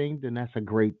type of thing, then that's a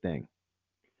great thing.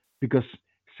 Because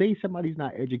say somebody's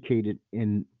not educated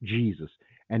in Jesus,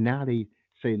 and now they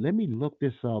say, "Let me look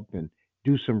this up and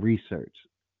do some research."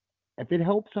 If it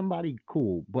helps somebody,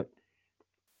 cool. But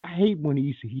I hate when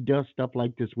he does stuff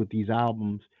like this with these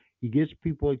albums. He gets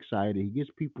people excited. He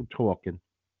gets people talking,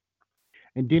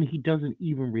 and then he doesn't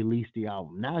even release the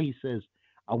album. Now he says,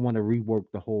 "I want to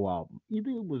rework the whole album." Either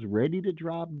it was ready to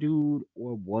drop, dude,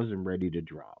 or it wasn't ready to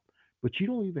drop. But you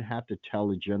don't even have to tell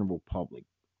the general public.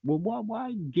 Well,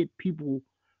 why get people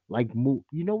like move?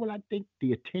 You know what I think?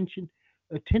 The attention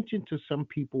to some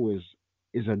people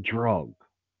is a drug.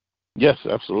 Yes,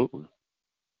 absolutely.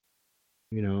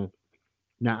 You know.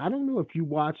 Now I don't know if you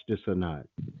watched this or not,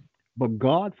 but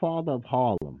Godfather of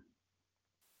Harlem.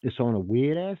 It's on a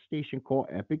weird ass station called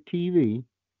Epic TV.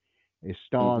 It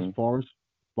stars Mhm.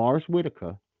 Forrest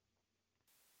Whitaker.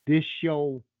 This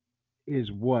show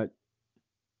is what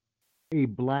a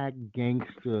black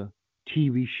gangster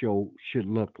TV show should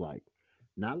look like.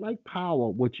 Not like Power,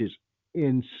 which is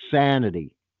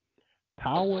insanity.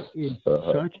 Power is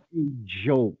Uh-huh. such a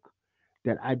joke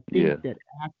that I think Yeah. that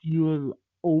after you're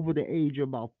over the age of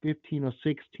about 15 or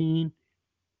 16,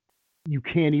 you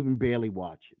can't even barely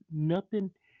watch it.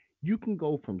 Nothing. You can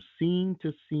go from scene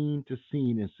to scene to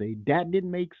scene and say, that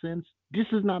didn't make sense.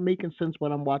 This is not making sense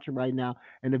what I'm watching right now.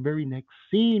 And the very next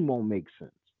scene won't make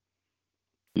sense.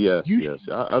 Yes, You yes.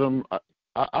 I don't.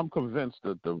 I'm convinced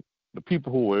that the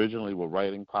people who originally were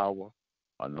writing Power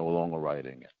are no longer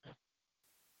writing it.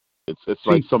 It's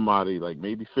like see, somebody like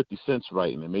maybe 50 Cent's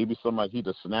writing it. Maybe somebody he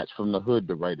just snatched from the hood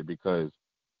to write it because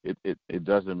it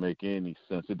doesn't make any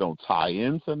sense. It don't tie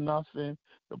into nothing.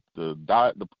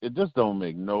 It just don't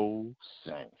make no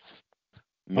sense.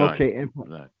 None. okay, and for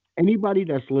None. anybody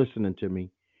that's listening to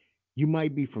me, you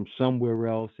might be from somewhere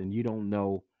else and you don't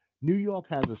know. New York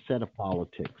has a set of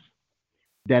politics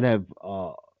that have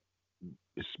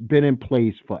been in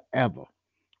place forever.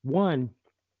 One,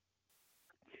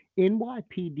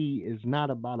 NYPD is not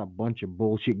about a bunch of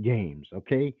bullshit games,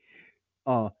 okay?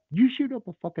 You shoot up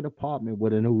a fucking apartment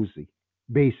with an Uzi,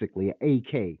 basically an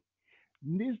AK.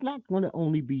 There's not going to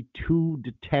only be two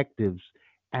detectives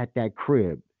at that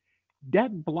crib.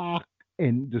 That block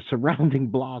and the surrounding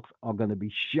blocks are going to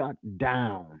be shut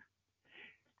down.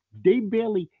 They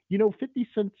barely, 50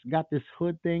 Cent's got this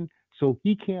hood thing, so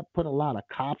he can't put a lot of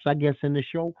cops, I guess, in the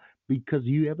show because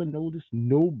you ever notice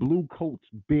no blue coats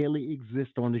barely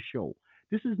exist on the show.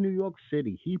 This is New York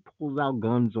City. He pulls out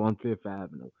guns on Fifth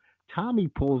Avenue. Tommy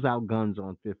pulls out guns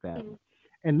on Fifth Avenue.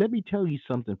 And let me tell you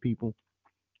something, people.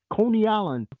 Coney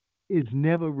Island is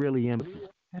never really empty.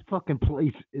 That fucking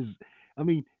place is, I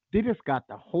mean, they just got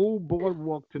the whole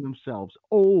boardwalk to themselves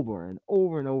over and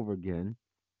over and over again.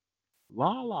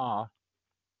 Lala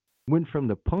went from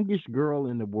the punkiest girl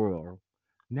in the world.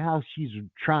 Now she's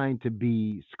trying to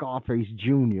be Scarface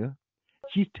Jr.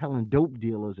 She's telling dope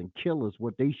dealers and killers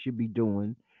what they should be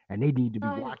doing, and they need to be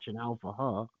watching out for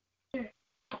her.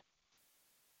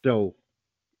 So,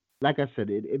 like I said,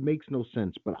 it makes no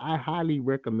sense, but I highly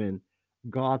recommend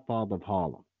Godfather of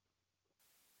Harlem.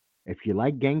 If you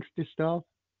like gangster stuff,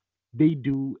 they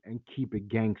do and keep it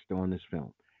gangster on this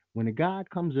film. When a guy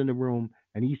comes in the room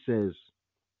and he says,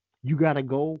 "You gotta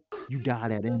go," you die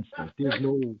that instant. There's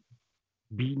no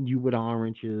beating you with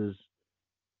oranges.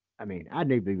 I mean, I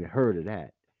never even heard of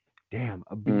that. Damn,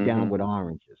 a beat down Mhm. with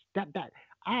oranges. That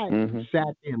I Mhm.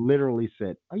 sat there and literally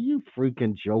said, "Are you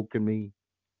freaking joking me?"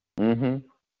 Mhm.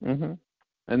 Mhm.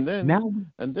 And then Now,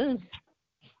 and then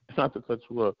not to cut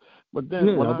you up, but then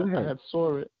no, when no, I go I ahead. had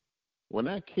saw it when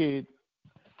that kid,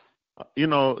 you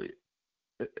know,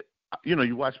 uh,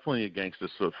 you watch plenty of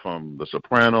gangsters from The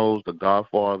Sopranos, The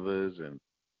Godfathers, and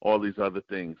all these other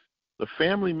things. The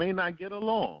family may not get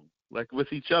along, like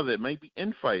with each other. It may be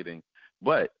infighting,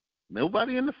 but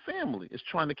nobody in the family is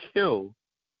trying to kill.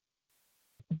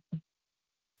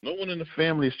 No one in the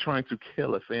family is trying to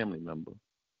kill a family member.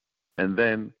 And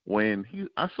then when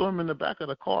I saw him in the back of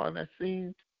the car in that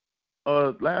scene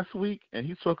last week, and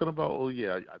he's talking about, oh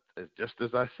yeah, just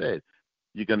as I said,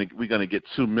 we're gonna get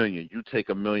 2 million. You take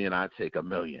 1 million, I take 1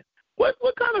 million. What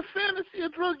kind of fantasy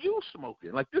of drug you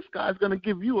smoking? Like this guy's gonna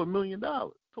give you $1 million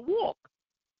to walk.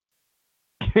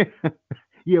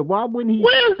 Yeah, why wouldn't he?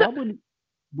 Where is Why that? would?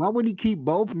 Why would he keep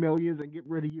both millions and get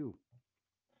rid of you?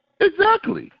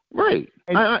 Exactly right.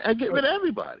 And I get and, rid of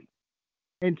everybody.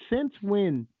 and since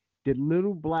when did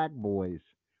little black boys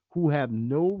who have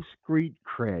no street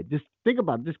cred? Just think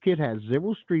about it. This kid has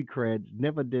zero street cred.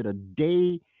 Never did a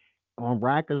day on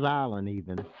Rikers Island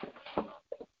even,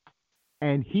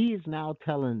 and he is now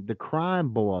telling the crime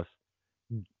boss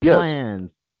Yes.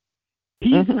 plans.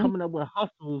 He's Mhm. coming up with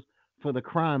hustles for the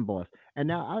crime boss. And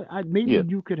now, I maybe Yeah.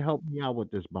 you could help me out with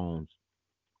this, Bones.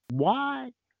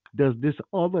 Why does this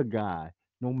other guy,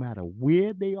 no matter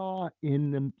where they are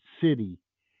in the city,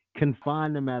 can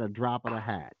find them at a drop of the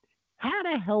hat? How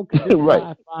the hell could this Right.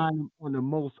 guy find them on the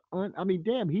most I mean,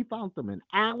 damn, he found them in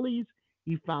alleys.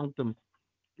 He found them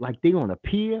like they on a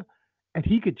pier, and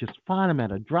he could just find them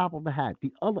at a drop of a hat.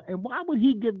 The other, and why would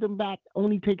he give them back?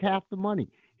 Only take half the money.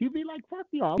 He'd be like, "Fuck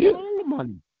y'all, I Yeah. want all the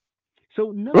money."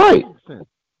 So nothing Right. makes sense.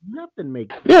 Nothing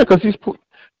makes Yeah, sense.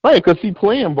 because he's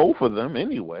playing both of them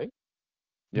anyway.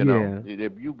 Yeah,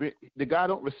 The guy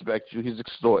don't respect you. He's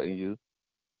extorting you,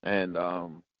 and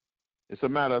it's a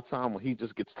matter of time when he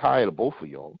just gets tired of both of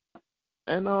y'all.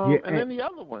 yeah, And then the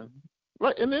other one,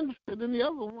 right? And then the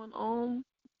other one,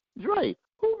 Dre,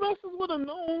 who messes with a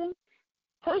known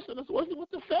person that's working with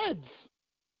the feds?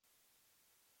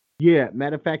 yeah.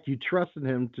 Matter of fact, you trusted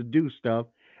him to do stuff,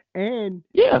 and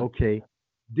Yeah. okay,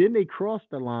 then they crossed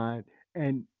the line,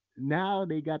 and now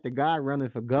they got the guy running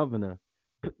for governor.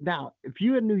 Now, if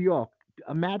you're in New York,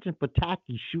 imagine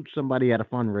Pataki shoot somebody at a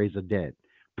fundraiser dead.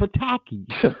 Pataki.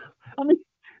 I mean,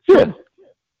 Yeah. so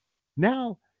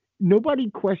now nobody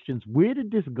questions where did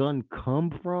this gun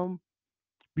come from?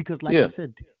 Because, like I Yeah.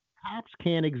 said, cops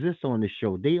can't exist on this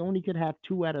show. They only could have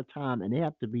two at a time, and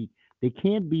they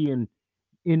can't be in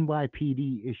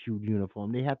NYPD issued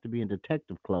uniform. They have to be in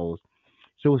detective clothes.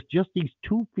 So it's just these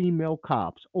two female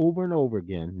cops over and over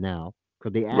again now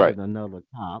because they Right. added another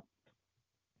cop.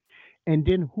 And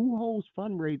then who holds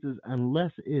fundraisers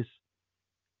unless it's,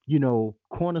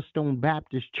 Cornerstone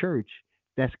Baptist Church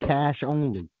that's cash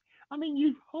only? I mean,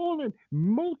 you holding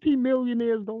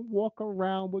multimillionaires don't walk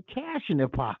around with cash in their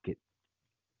pocket.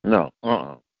 No.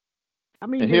 I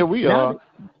mean, And they here we now are.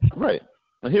 Right.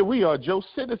 And here we are, Joe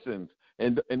citizens,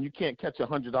 and you can't catch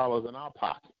 $100 in our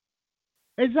pocket.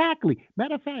 exactly.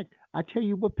 Matter of fact, I tell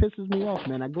you what pisses me off,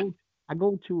 man. I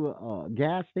go to a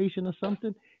gas station or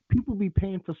something. People be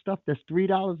paying for stuff that's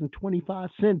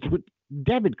 $3.25 with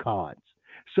debit cards.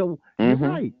 So you're Mhm.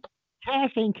 right.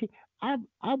 Cash ain't.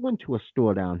 I went to a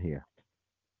store down here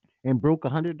and broke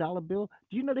 $100 bill.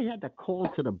 Do you know they had to call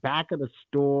to the back of the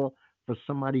store for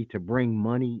somebody to bring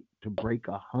money to break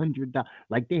 $100?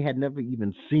 Like they had never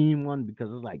even seen one because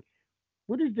it's like,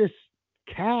 what is this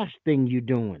cash thing you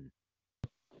doing?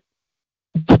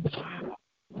 Wow.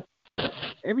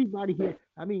 Everybody here,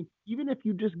 I mean, even if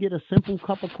you just get a simple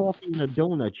cup of coffee and a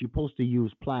donut, you're supposed to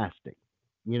use plastic,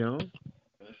 you know?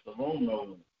 That's the loan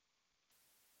note.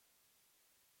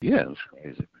 Yeah, it's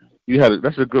crazy, man.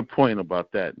 That's a good point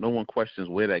about that. No one questions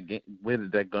where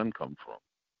did that gun come from.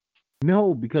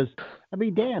 No, because, I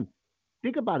mean, damn,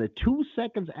 think about it. 2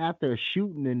 seconds after a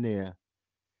shooting in there,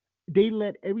 they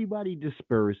let everybody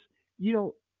disperse. You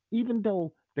know, even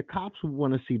though the cops would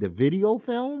want to see the video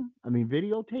film, I mean,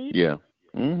 videotape, Yeah.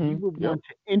 they Mhm. would Yep. want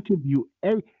to interview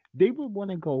every, they would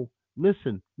want to go,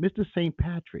 listen, Mr. St.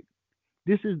 Patrick,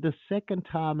 This is the second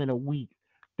time in a week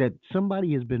that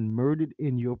somebody has been murdered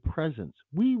in your presence.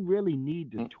 We really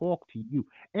need to Mm. talk to you.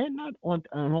 And not on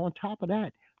and on top of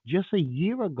that, just a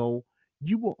year ago,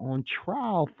 you were on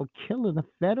trial for killing a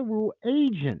federal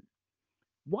agent.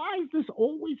 Why is this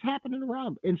always happening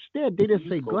around? Instead, they just Please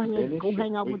say, go "Go ahead, finish go your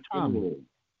hang out with freaking Tommy. word.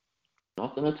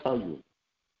 Not gonna tell you.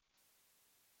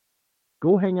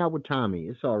 Go hang out with Tommy.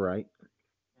 It's all right."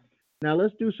 Now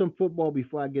let's do some football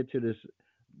before I get to this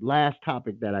last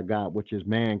topic that I got, which is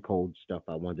man code stuff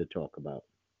I wanted to talk about.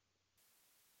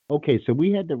 Okay, so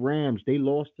we had the Rams. They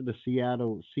lost to the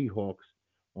Seattle Seahawks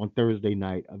on Thursday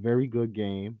night. A very good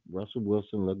game. Russell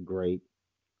Wilson looked great.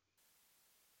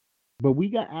 But we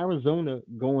got Arizona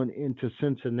going into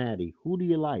Cincinnati. Who do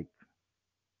you like?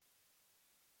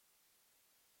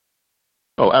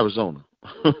 Oh, Arizona.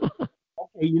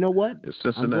 Okay, you know what? It's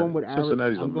I'm going Cincinnati. with Arizona.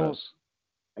 Cincinnati's a I'm mess.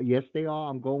 going. Yes, they are.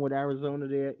 I'm going with Arizona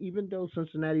there. Even though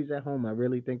Cincinnati's at home, I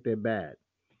really think they're bad.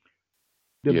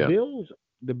 The Yeah. Bills.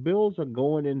 The Bills are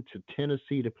going into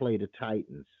Tennessee to play the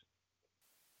Titans.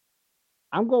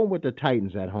 I'm going with the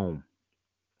Titans at home.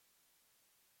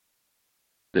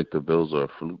 Think the Bills are a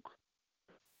fluke.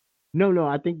 No, no,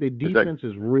 I think the Is that defense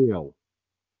is real,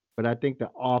 but I think the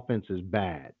offense is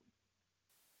bad.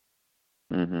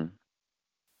 hmm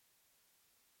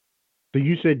So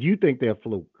you said you think they're a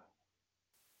fluke.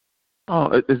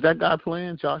 Oh, is that guy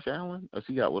playing Josh Allen? Or is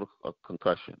he out with a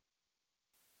concussion?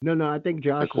 No, no, I think The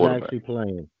Josh is quarterback. actually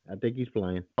playing. I think he's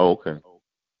playing. Oh, okay.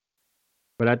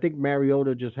 But I think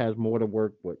Mariota just has more to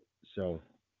work with. So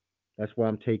that's why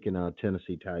I'm taking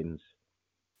Tennessee Titans.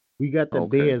 We got the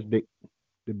Okay. Bears.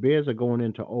 The Bears are going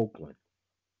into Oakland.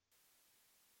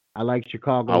 I like I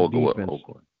Chicago's will go with defense.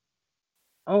 Oakland.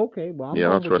 Oh, okay, well, I'm Yeah,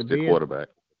 I don't going with the trust their Bears. quarterback.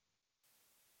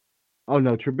 Oh,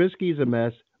 no, Trubisky's a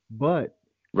mess. But,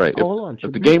 Right. oh, hold on.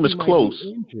 If the game Trubisky is might be close,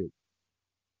 injured.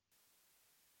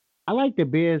 I like the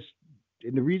Bears.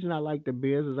 And the reason I like the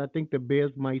Bears is I think the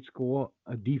Bears might score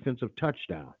a defensive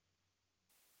touchdown.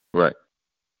 right.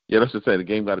 Yeah, that's to say the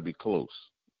game got to be close,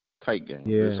 tight game. If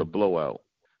it's Yeah. a blowout,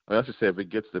 I mean, that's to say if it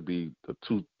gets to be a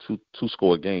two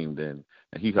score game, then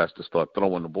and he has to start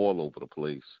throwing the ball over the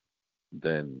place,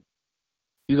 then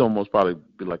he's almost probably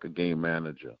be like a game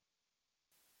manager.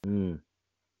 Mm.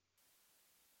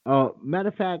 Matter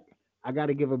of fact, I got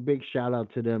to give a big shout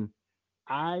out to them.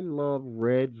 I love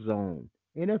Red Zone.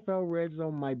 NFL Red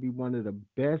Zone might be one of the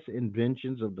best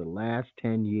inventions of the last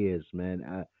 10 years,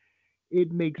 man.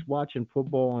 It makes watching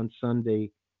football on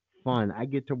Sunday fun. I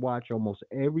get to watch almost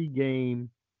every game,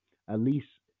 at least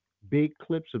big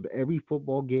clips of every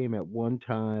football game at one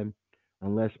time,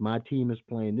 unless my team is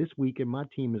playing. This weekend, my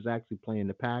team is actually playing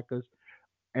the Packers,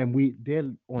 and they're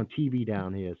on TV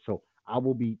down here, so I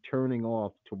will be turning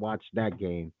off to watch that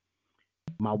game.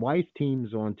 My wife's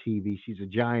team's on TV. She's a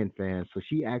Giant fan, so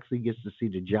she actually gets to see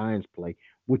the Giants play,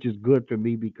 which is good for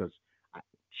me because I,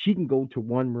 she can go to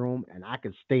one room and I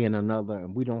can stay in another,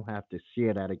 and we don't have to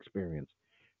share that experience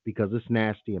because it's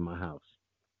nasty in my house.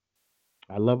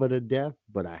 I love her to death,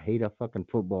 but I hate her fucking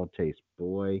football taste.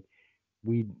 Boy,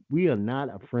 we are not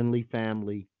a friendly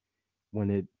family when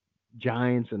the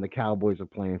Giants and the Cowboys are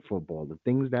playing football. The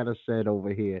things that are said over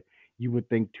here, you would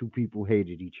think two people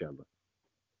hated each other,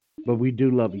 but we do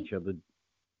love each other,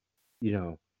 you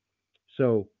know.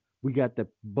 So we got the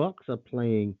Bucks are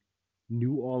playing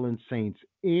New Orleans Saints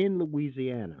in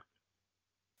Louisiana.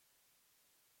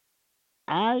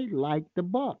 I like the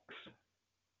Bucks.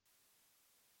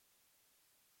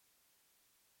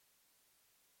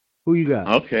 Who you got?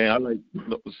 Okay, I like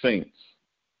the Saints.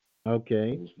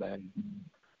 Okay.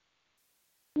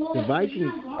 The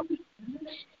Vikings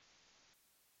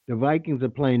the Vikings are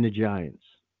playing the Giants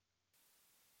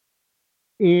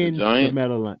The in the Giants.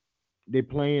 Meadowlands. They're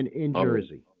playing in Oh,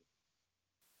 Jersey.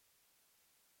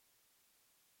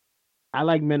 I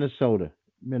like Minnesota.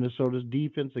 Minnesota's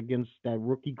defense against that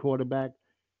rookie quarterback.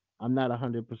 I'm not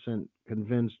 100%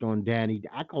 convinced on Danny.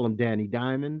 I call him Danny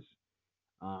Diamonds.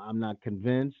 I'm not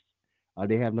convinced.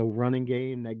 They have no running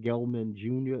game. That Gelman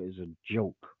Jr. is a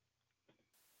joke.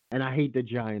 And I hate the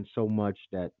Giants so much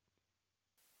that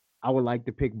I would like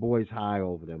to pick boys high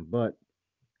over them. But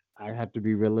I have to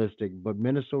be realistic. But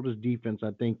Minnesota's defense,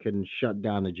 I think, can shut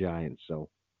down the Giants. So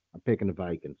I'm picking the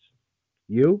Vikings.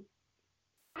 You?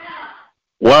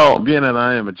 well, being that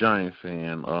I am a Giant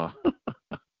fan,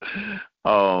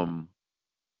 um,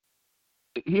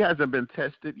 he hasn't been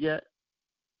tested yet.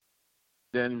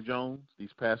 Daniel Jones,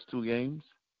 these past two games.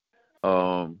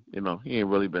 He ain't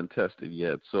really been tested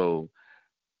yet. So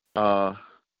uh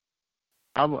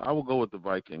I will go with the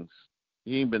Vikings.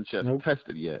 He ain't been Nope.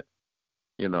 tested yet,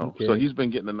 So Okay. he's been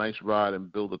getting a nice ride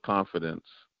and build the confidence.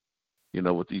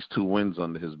 with these 2 wins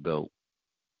under his belt.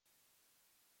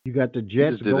 You got the He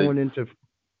Jets just did a going into.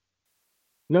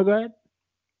 No, go ahead.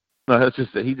 no. That's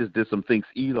just that he just did some things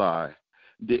Eli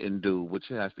didn't do, which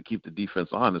has to keep the defense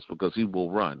honest because he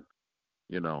will run.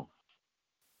 You know.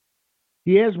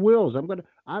 He has wills.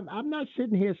 I'm not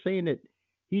sitting here saying that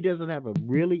he doesn't have a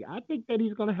really. I think that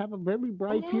he's gonna have a very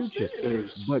bright future.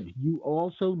 But you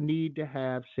also need to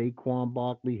have Saquon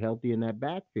Barkley healthy in that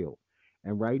backfield,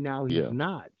 and right now he's Yeah.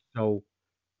 not. So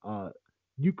uh,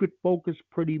 you could focus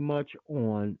pretty much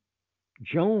on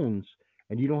Jones,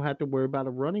 and you don't have to worry about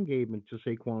a running game until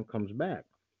Saquon comes back.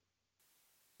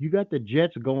 You got the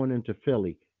Jets going into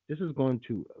Philly.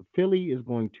 Philly is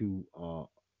going to Yeah.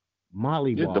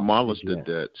 mollywop the Demolished the Jets.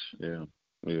 Dutch. Yeah.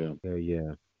 Yeah. Yeah,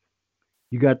 yeah.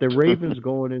 You got the Ravens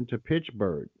going into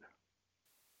Pittsburgh.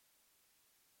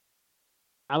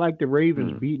 I like the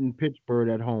Ravens Hmm. beating Pittsburgh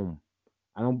at home.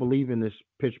 I don't believe in this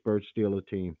Pittsburgh Steelers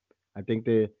team. I think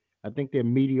they're I think they're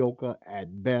mediocre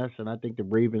at best, and I think the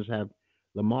Ravens have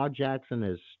Lamar Jackson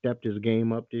has stepped his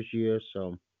game up this year,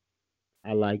 so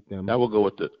I like I them. will go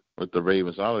with the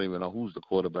Ravens. I don't even know who's the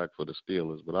quarterback for the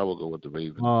Steelers, but I will go with the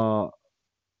Ravens. Uh,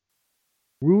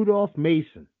 Rudolph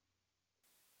Mason.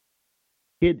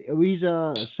 He's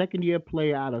a second year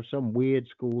player out of some weird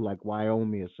school like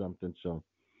Wyoming or something. So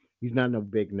he's not no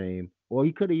big name. Or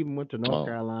he could have even went to North Oh,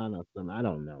 Carolina or something. I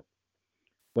don't know.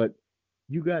 But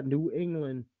you got New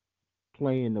England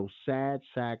playing those sad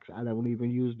sacks. I don't even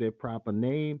use their proper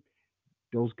name.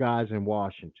 Those guys in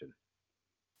Washington.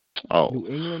 oh, New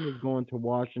England is going to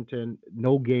Washington.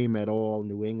 No game at all.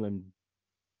 New England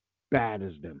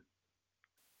batters them.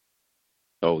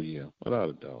 oh yeah, without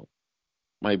a doubt.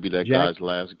 Might be that Jack guy's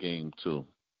last game too.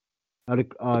 uh, The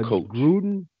coach.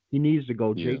 Gruden, he needs to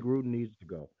go. Jay Yeah. Gruden needs to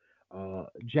go.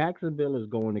 Jacksonville is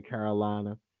going to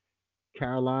Carolina.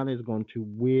 Carolina is going to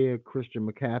wear Christian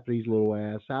McCaffrey's little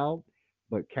ass out,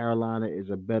 but Carolina is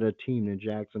a better team than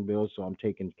Jacksonville, so I'm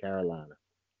taking Carolina.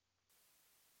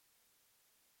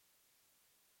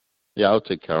 Yeah, I'll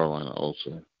take Carolina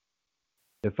also.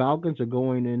 The Falcons are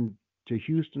going in to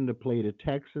Houston to play the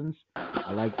Texans.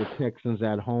 I like the Texans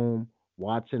at home.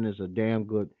 Watson is a damn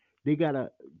good. They got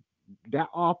a that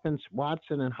offense.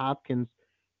 Watson and Hopkins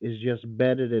is just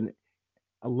better than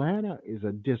Atlanta. Is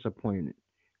a disappointment.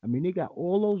 I mean, they got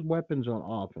all those weapons on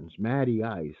offense: Matty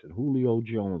Ice and Julio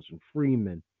Jones and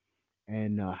Freeman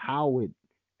and Howard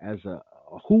as a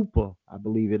hooper, I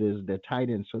believe it is, the tight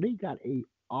end. So they got a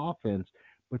offense,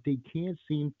 but they can't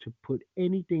seem to put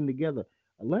anything together.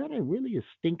 Atlanta really is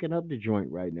stinking up the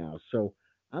joint right now. So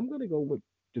I'm going to go with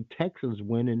the Texans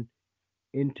winning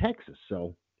in Texas.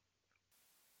 So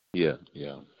Yeah,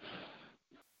 yeah.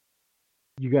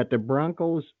 you got the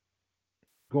Broncos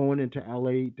going into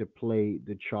LA to play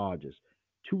the Chargers.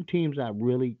 Two teams I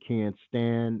really can't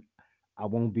stand. I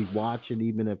won't be watching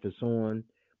even if it's on.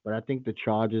 But I think the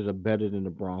Chargers are better than the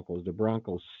Broncos. The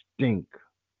Broncos stink.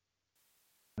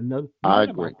 Another, you I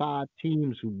got agree. about five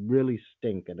teams who really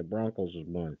stink, and the Broncos is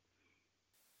one.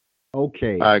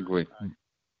 Okay, I agree.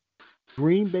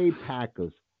 Green Bay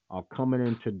Packers are coming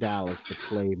into Dallas to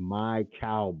play my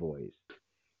Cowboys.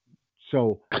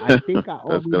 So I think I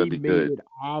That's gonna already be made good. it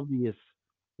obvious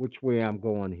which way I'm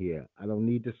going here. I don't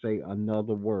need to say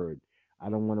another word. I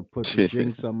don't want to put the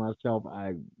jinx on myself.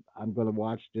 I'm going to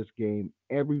watch this game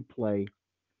every play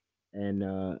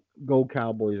and go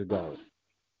Cowboys go.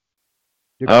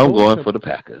 The I'm Colts going are for the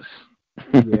Packers.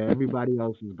 yeah. Everybody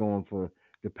else is going for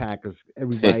the Packers.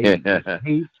 Everybody just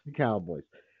hates the Cowboys.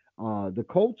 The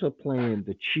Colts are playing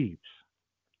the Chiefs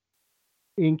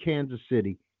in Kansas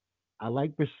City. I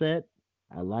like Brissett.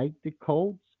 I like the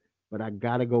Colts, but I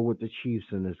gotta go with the Chiefs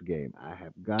in this game. I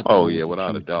have got to Oh go yeah, with the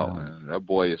without a Chiefs at doubt, home. man.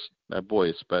 That boy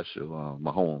is special.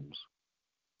 Mahomes.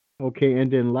 Okay,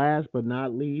 and then last but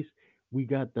not least, we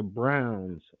got the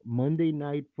Browns. Monday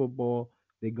night football.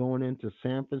 They're going into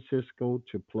San Francisco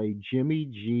to play Jimmy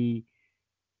G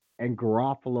and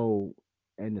Garofalo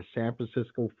and the San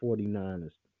Francisco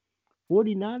 49ers.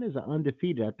 49ers are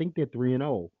undefeated. I think they're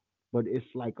 3-0, but it's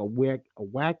like a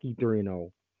wacky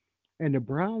 3-0. And the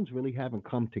Browns really haven't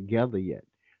come together yet.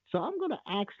 So I'm going to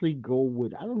actually go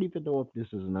with, I don't even know if this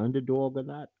is an underdog or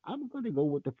not. I'm going to go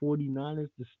with the 49ers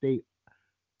to stay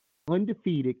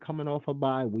undefeated coming off a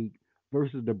bye week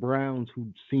versus the Browns who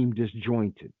seem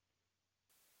disjointed.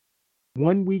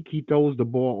 One week he throws the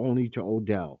ball only to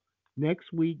Odell.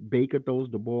 Next week Baker throws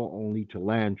the ball only to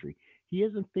Landry. He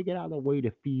hasn't figured out a way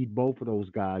to feed both of those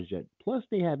guys yet. Plus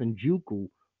they have Njuku,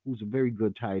 who's a very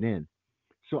good tight end.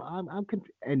 So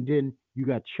and then you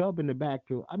got Chubb in the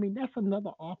backfield. I mean, that's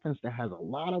another offense that has a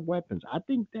lot of weapons. I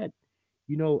think that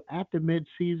after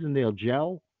midseason they'll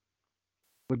gel,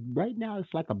 But right now,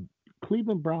 it's like a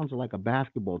Cleveland Browns are like a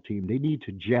basketball team. They need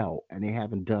to gel, and they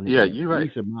haven't done it Yeah, yet. you're At right.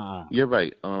 least in my eyes. You're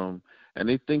right. And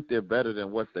they think they're better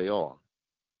than what they are.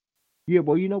 Yeah,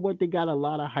 well, you know what? They got a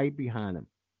lot of hype behind them.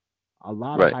 A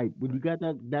lot of Right. hype. When you got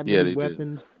that Yeah, many they do.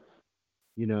 weapons,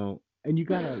 and you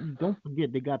gotta don't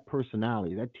forget they got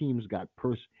personality. That team's got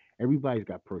Everybody's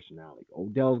got personality.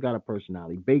 Odell's got a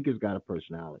personality. Baker's got a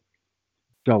personality.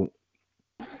 So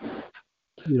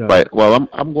you know, Right. Well,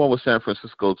 I'm going with San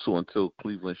Francisco too until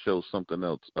Cleveland shows something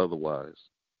else otherwise.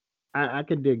 I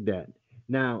can dig that.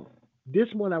 Now, this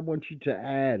one I want you to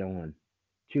add on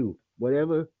to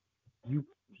whatever you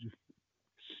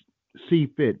see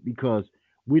fit because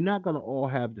we're not going to all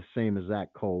have the same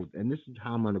exact code. And this is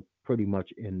how I'm going to pretty much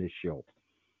end this show.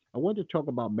 I want to talk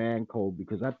about man code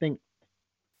because I think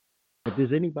if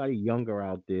there's anybody younger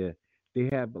out there, they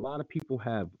have a lot of people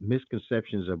have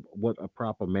misconceptions of what a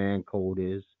proper man code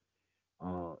is.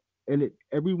 Uh, and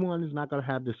everyone is not going to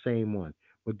have the same one.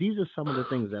 But these are some of the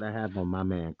things that I have on my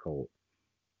man code.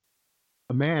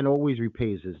 A man always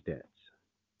repays his debts.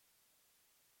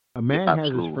 A Yeah, man has his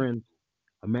absolutely. friends.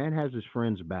 A man has his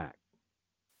friends back.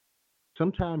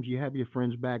 Sometimes you have your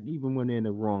friends back even when they're in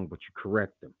the wrong, but you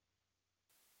correct them.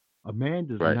 A man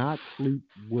does Right. not sleep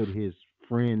with his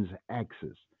friends'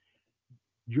 exes.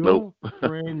 Nope. Your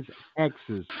friends'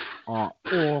 exes are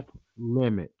off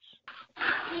limits.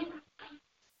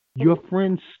 Your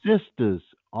friend's sisters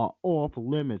are off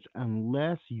limits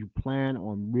unless you plan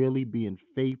on really being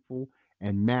faithful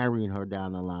and marrying her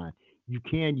down the line. You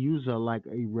can't use her like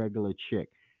a regular chick.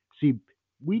 See,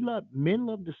 we love men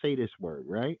love to say this word,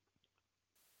 right?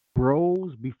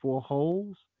 Bros before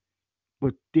hoes,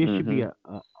 but there should be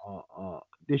Mhm.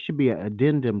 there should be an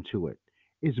addendum to it.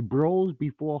 It's bros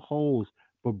before hoes,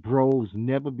 but bros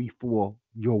never before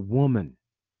your woman.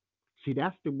 See,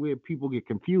 that's the where people get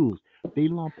confused. They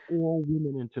lump all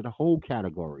women into the whole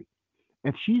category.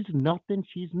 If she's nothing,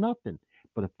 she's nothing.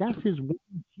 But if that's his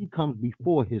woman, she comes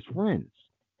before his friends.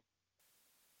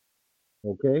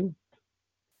 Okay?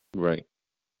 Right.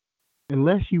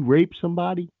 Unless you rape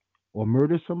somebody or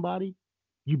murder somebody,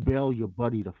 you bail your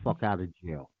buddy the fuck out of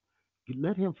jail. You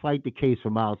let him fight the case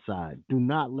from outside. Do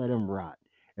not let him rot.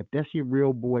 If that's your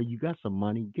real boy, you got some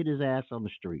money, get his ass on the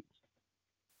streets.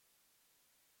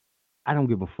 I don't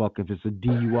give a fuck if it's a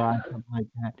DUI, something like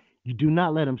that. You do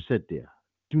not let him sit there.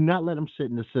 Do not let him sit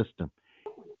in the system.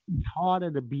 It's harder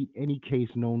to beat any case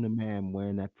known to man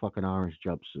wearing that fucking orange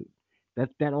jumpsuit.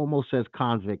 That almost says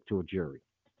convict to a jury.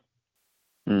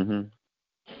 Mhm.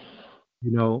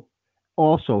 You know.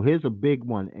 Also, here's a big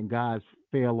one, and guys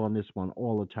fail on this one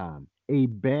all the time. A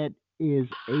bet is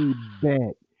a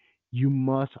bet. You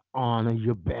must honor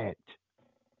your bet.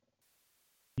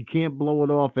 You can't blow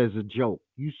it off as a joke.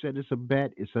 You said it's a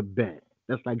bet, it's a bet.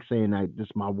 That's like saying this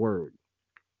is my word.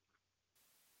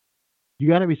 You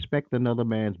got to respect another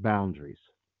man's boundaries.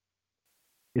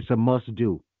 It's a must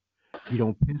do. You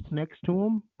don't piss next to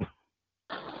him.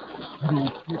 You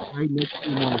don't sit right next to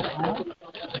him on the couch.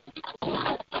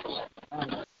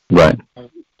 Right. You,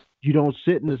 you don't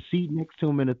sit in the seat next to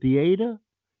him in a theater.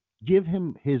 Give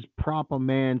him his proper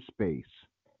man space.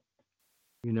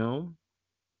 You know?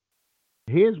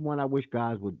 Here's one I wish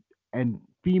guys would, and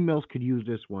females could use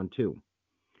this one too.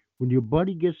 When your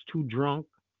buddy gets too drunk,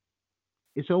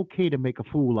 it's okay to make a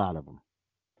fool out of him,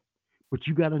 but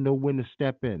you got to know when to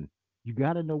step in. You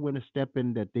got to know when to step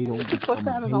in that they don't She put become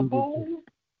that in a bowl.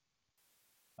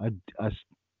 a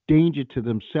danger to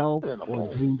themselves Put it in a or a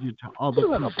bowl. danger to other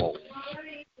Put it in a people. bowl.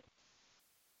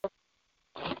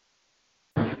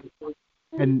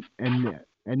 And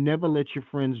never let your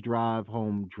friends drive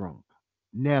home drunk.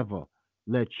 Never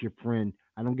let your friend.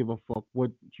 I don't give a fuck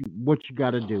what you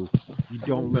got to do. You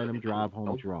don't let them drive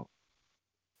home drunk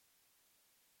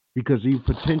because you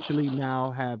potentially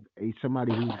now have a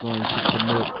somebody who's going to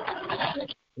commit.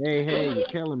 Hey, you're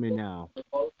killing me now.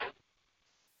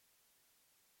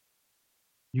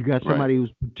 You got Right. somebody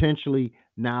who's potentially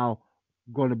now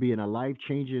going to be in a life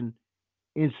changing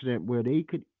incident where they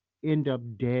could end up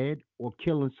dead or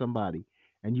killing somebody.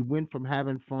 And you went from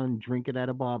having fun drinking at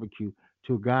a barbecue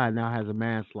to a guy now has a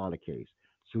manslaughter case.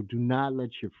 So do not let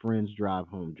your friends drive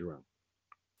home drunk.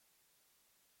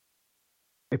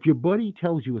 If your buddy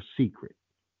tells you a secret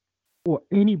or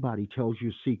anybody tells you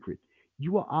a secret,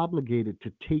 you are obligated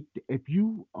to if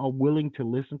you are willing to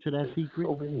listen to that secret,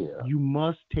 Over here. you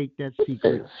must take that What's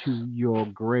secret this? to your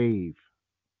grave.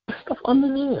 There's stuff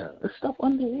under here. There's stuff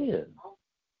under here.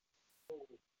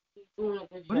 What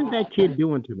is that kid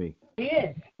doing to me?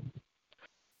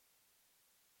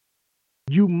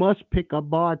 You must pick up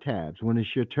bar tabs when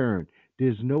it's your turn.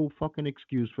 There's no fucking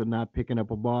excuse for not picking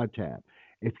up a bar tab.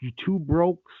 If you too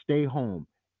broke, stay home.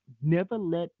 Never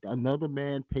let another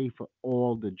man pay for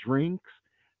all the drinks,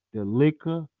 the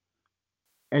liquor,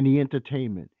 and the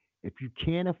entertainment. If you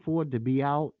can't afford to be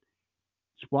out,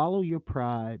 swallow your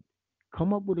pride,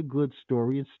 come up with a good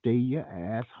story, and stay your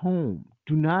ass home.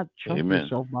 Do not chump Amen.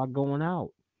 yourself by going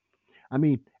out. I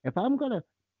mean, if I'm gonna,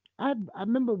 I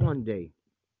remember one day,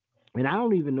 and I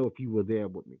don't even know if you were there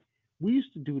with me. We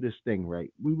used to do this thing,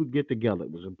 right? We would get together.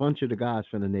 It was a bunch of the guys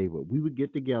from the neighborhood. We would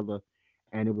get together,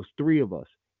 and it was three of us,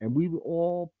 and we would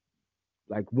all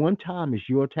like one time it's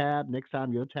your tab, next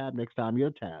time your tab, next time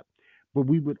your tab. But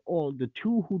we would all the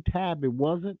two who tab it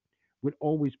wasn't would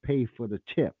always pay for the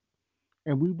tip,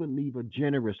 and we would leave a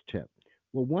generous tip.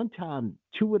 Well, one time,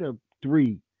 two of the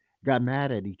three got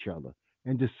mad at each other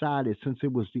and decided since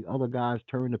it was the other guy's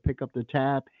turn to pick up the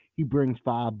tab, he brings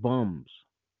five bums.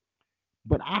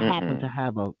 But I happened to Mm-mm.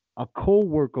 have a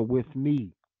co-worker with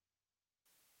me.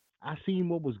 I seen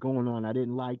what was going on. I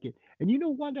didn't like it. And you know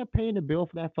what ended up paying the bill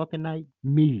for that fucking night?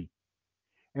 Me.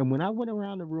 And when I went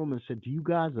around the room and said, "Do you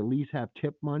guys at least have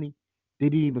tip money?" They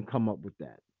didn't even come up with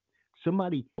that.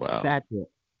 Somebody Wow. sat there,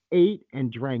 ate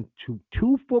and drank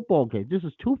two football games. This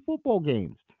is two football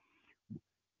games.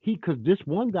 Because this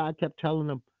one guy kept telling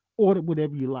them, order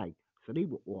whatever you like. So they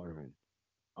were ordering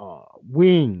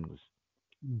wings,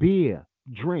 beer,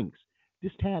 drinks.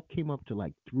 This tab came up to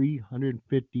like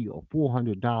 350 or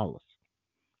 $400.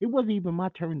 It wasn't even my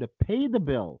turn to pay the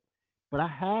bill, but I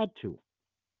had to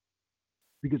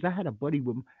because I had a buddy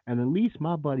with, and at least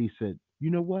my buddy said,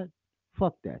 "You know what?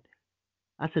 Fuck that."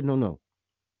 I said, "No, no,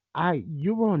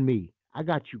 you're on me. I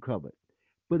got you covered."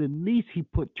 But at least he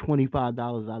put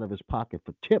 $25 out of his pocket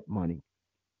for tip money.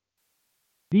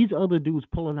 These other dudes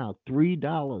pulling out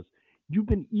 $3. You've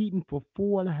been eating for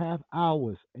 4.5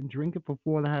 hours and drinking for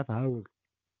 4.5 hours,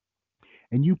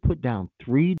 and you put down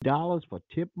 $3 for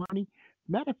tip money.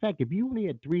 Matter of fact, if you only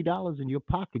had $3 in your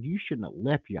pocket, you shouldn't have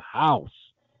left your house.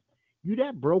 You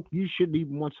that broke, you shouldn't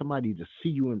even want somebody to see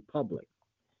you in public.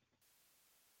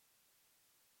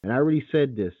 And I already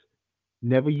said this.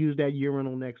 Never use that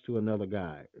urinal next to another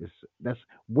guy. That's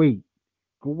wait.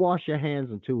 Go wash your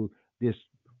hands until there's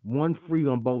one free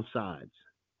on both sides.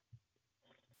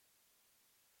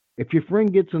 If your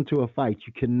friend gets into a fight,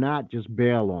 you cannot just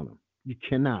bail on him. You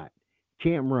cannot.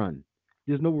 Can't run.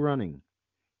 There's no running.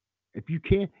 If you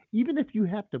can't, even if you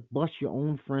have to bust your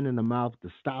own friend in the mouth to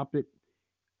stop it,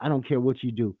 I don't care what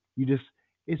you do.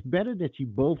 It's better that you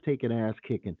both take an ass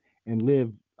kicking and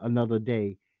live another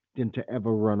day than to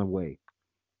ever run away.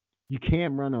 You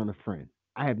can't run on a friend.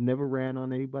 I have never ran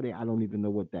on anybody. I don't even know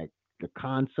what the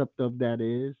concept of that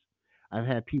is. I've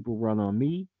had people run on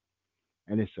me,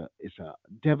 and it's a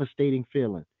devastating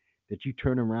feeling that you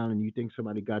turn around and you think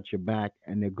somebody got your back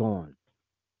and they're gone.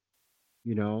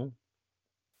 You know,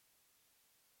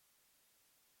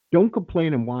 don't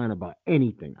complain and whine about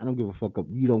anything. I don't give a fuck.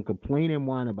 You don't complain and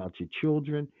whine about your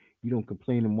children. You don't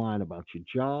complain and whine about your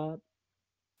job.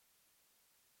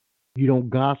 You don't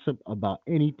gossip about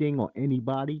anything or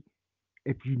anybody.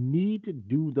 If you need to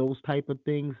do those type of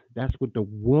things, that's what the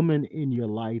woman in your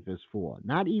life is for.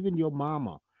 Not even your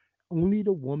mama. Only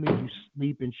the woman you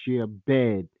sleep and share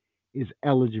bed is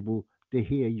eligible to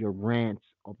hear your rants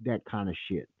of that kind of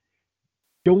shit.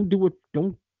 Don't do it.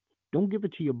 Don't give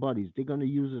it to your buddies. They're gonna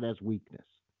use it as weakness.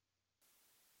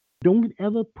 Don't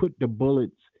ever put the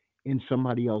bullets in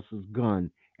somebody else's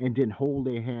gun and then hold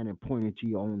their hand and point it to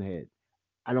your own head.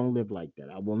 I don't live like that.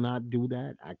 I will not do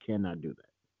that. I cannot do that.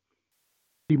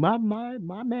 See, my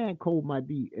man code might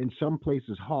be in some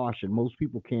places harsh, and most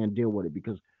people can't deal with it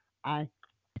because I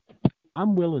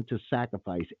I'm willing to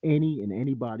sacrifice any and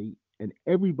anybody and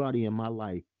everybody in my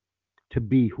life to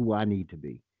be who I need to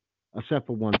be, except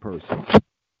for one person.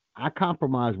 I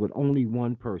compromise with only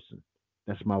one person.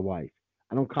 That's my wife.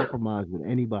 I don't compromise with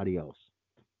anybody else.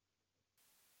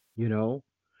 You know,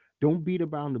 don't beat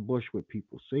around the bush with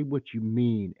people. Say what you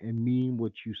mean and mean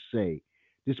what you say.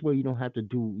 This way you don't have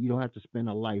to spend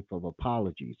a life of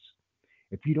apologies.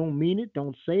 If you don't mean it,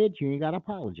 don't say it. You ain't got to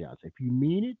apologize. If you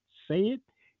mean it, say it.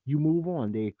 You move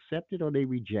on. They accept it or they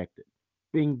reject it.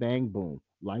 Bing, bang, boom.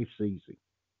 Life's easy.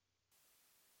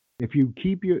 If you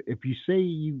say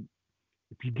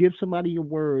if you give somebody your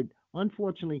word,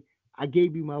 unfortunately, I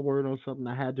gave you my word on something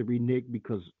I had to renege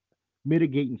because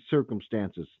mitigating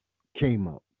circumstances came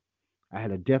up. I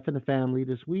had a death in the family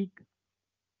this week.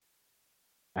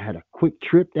 I had a quick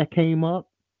trip that came up,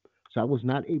 so I was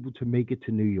not able to make it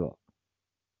to New York.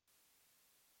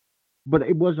 But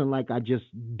it wasn't like I just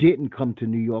didn't come to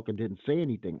New York and didn't say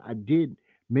anything. I did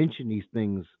mention these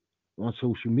things on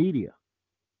social media.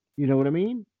 You know what I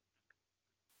mean?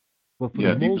 But for the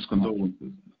Yeah, most deepest part,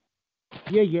 condolences.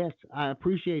 Yeah, yes, I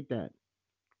appreciate that.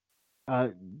 Uh,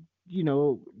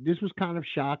 this was kind of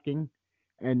shocking,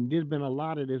 and there's been a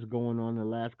lot of this going on in the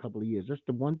last couple of years. That's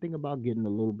the one thing about getting a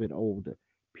little bit older.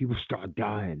 People start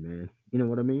dying, man. You know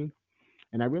what I mean?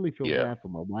 And I really feel Yeah. bad for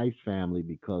my wife's family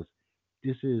because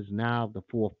this is now the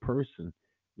fourth person,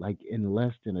 like in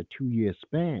less than a 2 year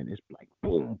span. It's like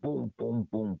boom, boom, boom,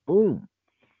 boom, boom.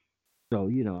 So,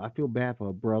 I feel bad for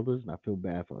her brothers, and I feel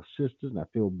bad for her sisters, and I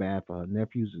feel bad for her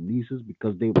nephews and nieces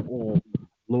because they've all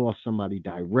lost somebody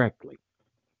directly.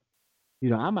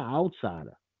 I'm an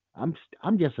outsider. I'm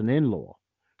just an in-law,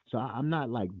 so I'm not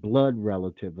like blood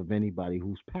relative of anybody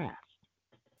who's passed.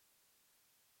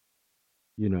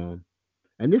 You know,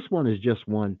 and this one is just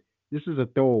one. This is a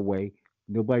throwaway.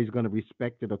 Nobody's gonna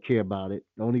respect it or care about it.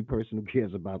 The only person who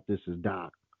cares about this is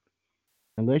Doc.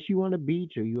 Unless you on a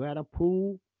beach or you at a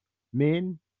pool,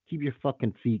 men, keep your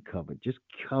fucking feet covered. Just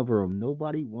cover them.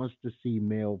 Nobody wants to see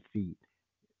male feet.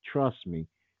 Trust me.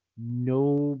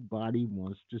 Nobody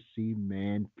wants to see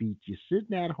man feet. You're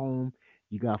sitting at home.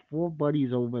 You got four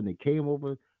buddies over, and they came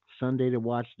over Sunday to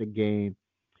watch the game.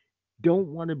 Don't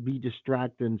want to be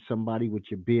distracting somebody with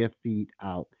your bare feet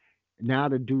out. Now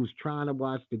the dude's trying to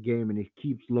watch the game, and he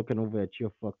keeps looking over at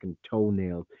your fucking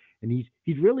toenails, and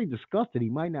he's really disgusted. He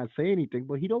might not say anything,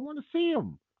 but he don't want to see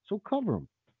them. So cover him.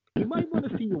 He might want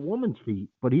to see your woman's feet,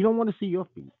 but he don't want to see your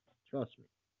feet. Trust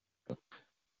me.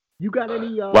 You got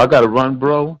any Well, I got to run,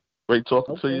 bro. Great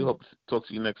talking to you. Okay. Hope to talk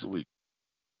to you next week.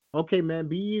 Okay, man.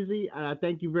 Be easy. And I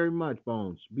thank you very much,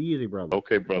 Bones. Be easy, brother.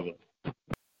 Okay, brother.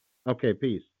 Okay,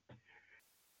 peace.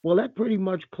 Well, that pretty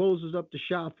much closes up the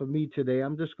shop for me today.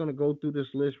 I'm just going to go through this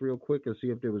list real quick and see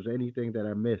if there was anything that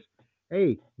I missed.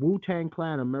 Hey, Wu Tang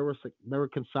Clan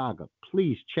American Saga.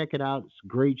 Please check it out. It's a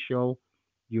great show.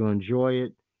 You enjoy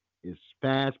it. It's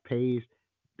fast paced.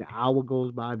 The hour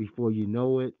goes by before you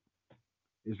know it.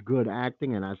 It's good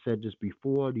acting, and I said this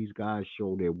before. These guys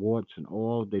show their warts and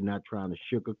all. They're not trying to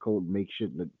sugarcoat and make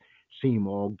shit that seem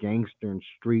all gangster and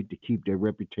street to keep their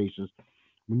reputations.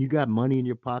 When you got money in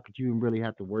your pocket, you don't really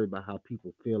have to worry about how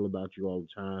people feel about you all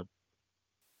the time.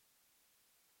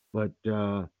 But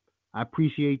I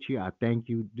appreciate you. I thank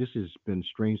you. This has been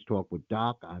Strange Talk with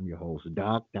Doc. I'm your host,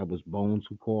 Doc. That was Bones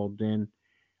who called in.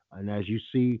 And as you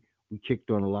see, we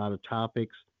kicked on a lot of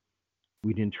topics.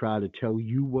 We didn't try to tell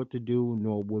you what to do,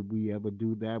 nor would we ever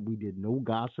do that. We did no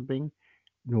gossiping,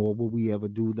 nor will we ever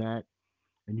do that.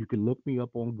 And you can look me up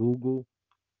on Google.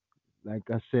 Like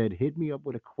I said, hit me up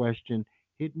with a question,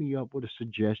 hit me up with a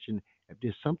suggestion. If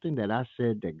there's something that I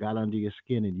said that got under your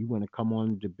skin and you want to come on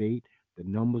and debate, the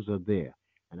numbers are there.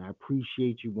 And I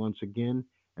appreciate you once again.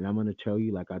 And I'm going to tell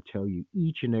you, like I tell you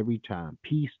each and every time,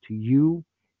 peace to you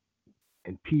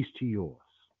and peace to yours.